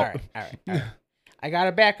bitch. I'm out. All right. I got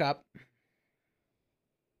a backup.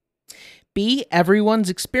 Be everyone's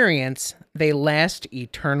experience. They last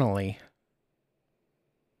eternally.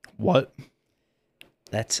 What?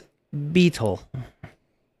 That's Beetle.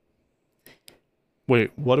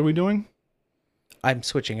 Wait, what are we doing? I'm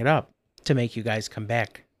switching it up to make you guys come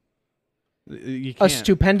back. You A can't.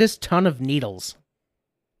 stupendous ton of needles.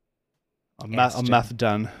 A meth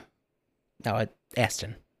den. No,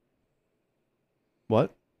 Aston.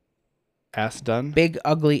 What? Ass done? Big,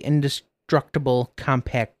 ugly, indestructible,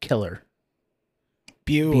 compact killer.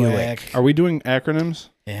 Buick. Are we doing acronyms?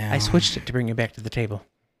 Yeah. I switched it to bring you back to the table.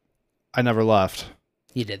 I never left.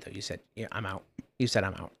 You did, though. You said, yeah, I'm out. You said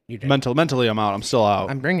I'm out. You did. Mentally, I'm out. I'm still out.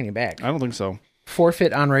 I'm bringing you back. I don't think so.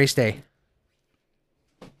 Forfeit on race day.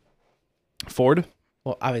 Ford?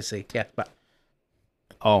 Well, obviously, yeah, but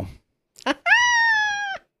Oh.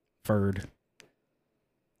 Ford.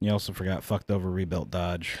 You also forgot fucked over rebuilt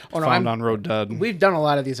Dodge. oh no, Found on road dead. we've done a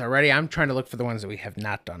lot of these already. I'm trying to look for the ones that we have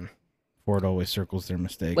not done. Ford always circles their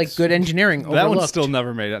mistakes. Like good engineering overlooked. That one still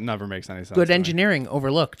never makes any sense. Good to me. engineering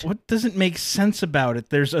overlooked. What doesn't make sense about it?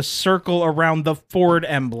 There's a circle around the Ford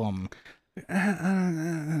emblem.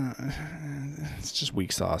 It's just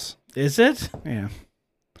weak sauce. Is it? Yeah.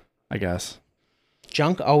 I guess.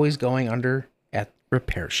 Junk always going under at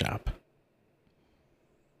repair shop.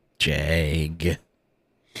 Jag.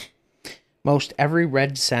 Most every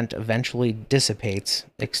red cent eventually dissipates,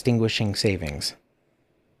 extinguishing savings.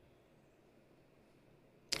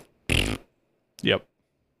 Yep.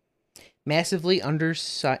 Massively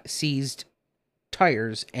underseized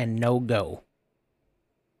tires and no go.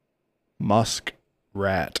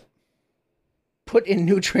 Muskrat. Put in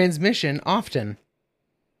new transmission often.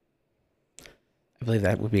 I believe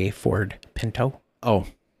that would be a Ford Pinto. Oh.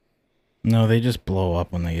 No, they just blow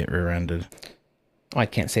up when they get rear-ended. Oh, I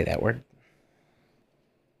can't say that word.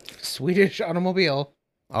 Swedish automobile.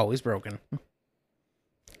 Always broken.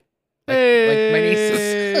 Like my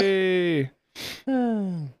nieces.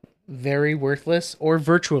 Very worthless or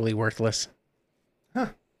virtually worthless. Huh.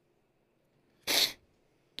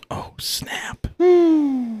 Oh, snap.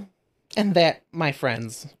 And that, my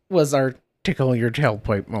friends, was our tickle your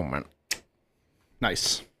tailpipe moment.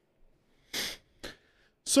 Nice.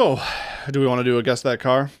 So, do we want to do a guess that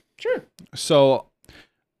car? Sure. So,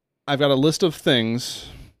 I've got a list of things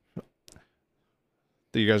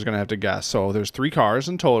that you guys are going to have to guess. So, there's 3 cars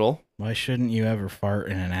in total. Why shouldn't you ever fart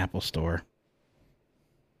in an Apple store?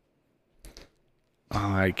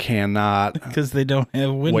 I cannot. Because they don't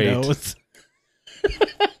have windows.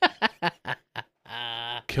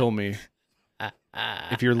 Kill me.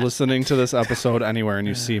 If you're listening to this episode anywhere and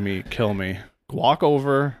you see me, kill me. Walk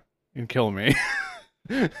over and kill me.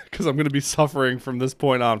 Because I'm going to be suffering from this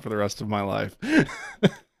point on for the rest of my life.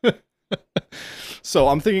 So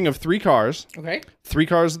I'm thinking of 3 cars. Okay. 3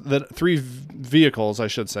 vehicles, I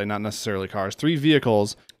should say, not necessarily cars. 3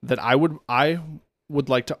 vehicles that I would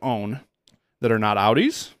like to own that are not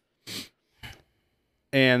Audis.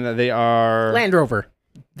 And they are Land Rover.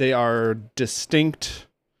 They are distinct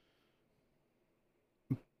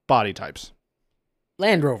body types.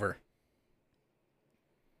 Land Rover.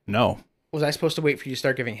 No. Was I supposed to wait for you to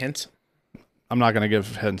start giving hints? I'm not going to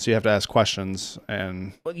give hints. You have to ask questions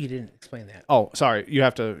and Well, you didn't explain that. Oh, sorry. You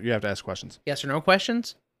have to ask questions. Yes or no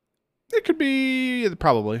questions? It could be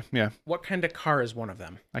probably, yeah. What kind of car is one of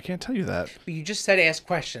them? I can't tell you that. But you just said ask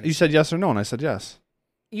questions. You said yes or no, and I said yes.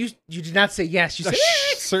 You did not say yes. You said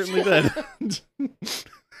I certainly did.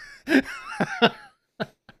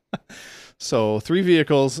 So 3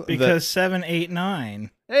 vehicles. Because 7, 8,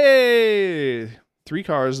 9. Hey, 3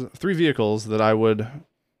 vehicles that I would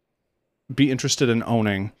be interested in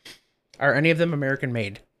owning. Are any of them American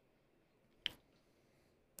made?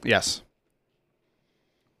 Yes.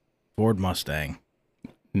 Ford Mustang.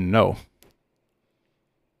 No.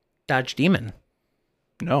 Dodge Demon.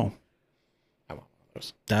 No. I want one of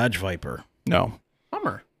those. Dodge Viper. No.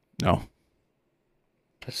 Hummer. No.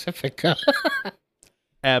 Pacifica.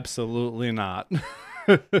 Absolutely not.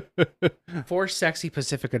 4 sexy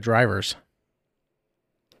Pacifica drivers.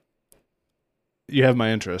 You have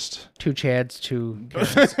my interest. 2 Chads, 2.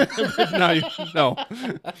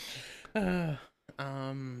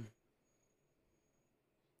 No.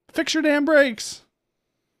 Fix your damn brakes.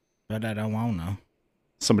 But I don't want to.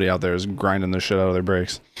 Somebody out there is grinding the shit out of their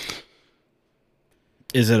brakes.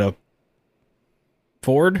 Is it a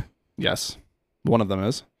Ford? Yes. One of them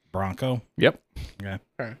is. Bronco? Yep. Okay.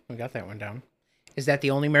 Okay, we got that one down. Is that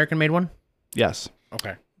the only American made one? Yes.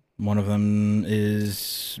 Okay. One of them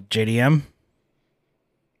is JDM?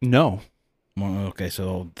 No. Well, okay,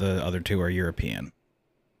 so the other 2 are European.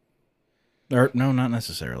 Or no, not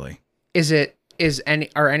necessarily.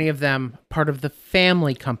 Are any of them part of the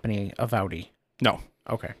family company of Audi? No.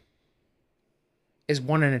 Okay. Is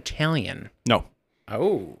one an Italian? No.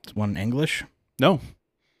 Oh. Is one English? No.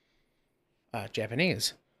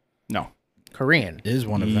 Japanese? No. Korean? Is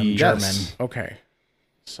one of them Yes. German? Okay.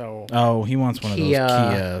 So Oh, he wants one of those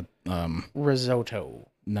Kia. risotto.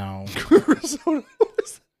 No.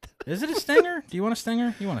 Is it a Stinger? Do you want a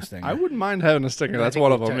Stinger? You want a Stinger? I wouldn't mind having a sticker. I That's think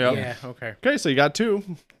one of we them. took- Yeah. Yeah. Okay. Okay, so you got 2.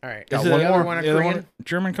 All right. Got Is one the other more. one a The other Korean? one,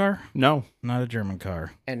 German car? No. Not a German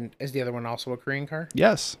car. And is the other one also a Korean car?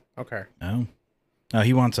 Yes. Okay. No. No,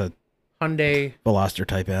 he wants a Hyundai. Veloster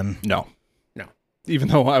Type N. No. No. Even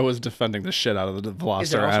though I was defending the shit out of the Veloster.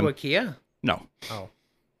 Is there also and- a Kia? No. Oh.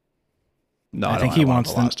 No, I don't think he want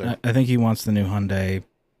a wants Veloster. I think he wants the new Hyundai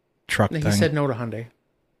truck No, thing. he said no to Hyundai.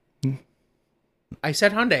 I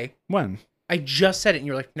said Hyundai. When? I just said it, and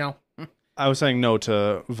you're like, no. I was saying no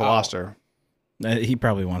to Veloster. He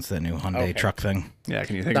probably wants that new Hyundai Okay. truck thing. Yeah,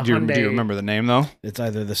 can you think? The Do you Hyundai- remember the name though? It's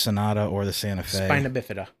either the Sonata or the Santa Fe. Spina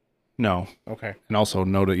bifida. No, Okay. and also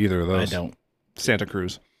no to either of I those. don't. Santa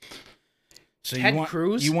Cruz. So Ted you want,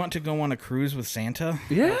 Cruz? You want to go on a cruise with Santa?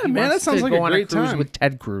 Yeah, He man, that wants sounds to like go a on great cruise time. with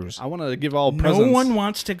Ted Cruz. I want to give all No presents. one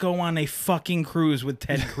wants to go on a fucking cruise with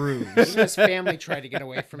Ted Cruz. His family tried to get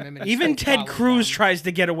away from him. And he Even still Ted followed Cruz them. tries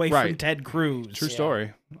to get away from Right. Ted Cruz. True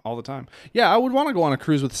story, all the time. Yeah, I would want to go on a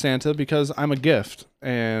cruise with Santa because I'm a gift,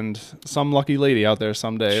 and some lucky lady out there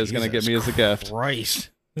someday is going to get me as a gift.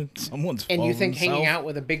 Christ. Someone's And you fallen think hanging himself. out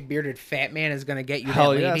with a big bearded fat man is going to get you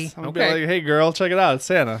Hell that lady? yes. I'm gonna Okay. be like, hey girl, check it out, it's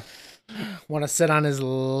Santa. Want to sit on his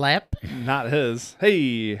lap? Not his.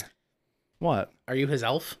 Hey. What? Are you his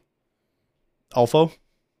elf? Alfo?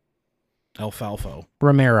 Alfalfa.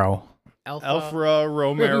 Romero. Alfra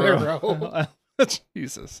Romero.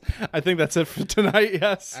 Jesus. I think that's it for tonight,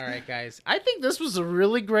 yes. All right, guys. I think this was a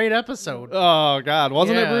really great episode. Oh, God.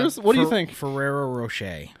 Wasn't it, Bruce? What do you think? Ferrero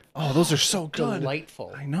Rocher. Oh, those are so good.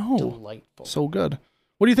 Delightful. I know. Delightful. So good.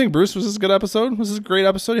 What do you think, Bruce? Was this a good episode? Was this a great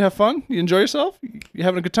episode? You have fun? You enjoy yourself? You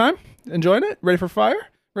having a good time? Enjoying it? Ready for fire?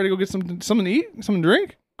 Ready to go get something to eat? Something to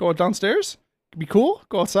drink? Go out downstairs? Be cool?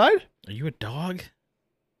 Go outside? Are you a dog?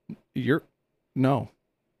 No.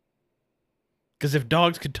 Because if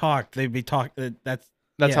dogs could talk, they'd be That's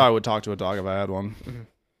how I would talk to a dog if I had one. Mm-hmm.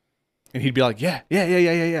 And he'd be like, yeah.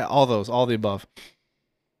 All the above.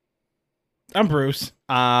 I'm Bruce.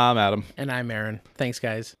 I'm Adam. And I'm Aaron. Thanks,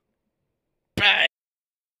 guys.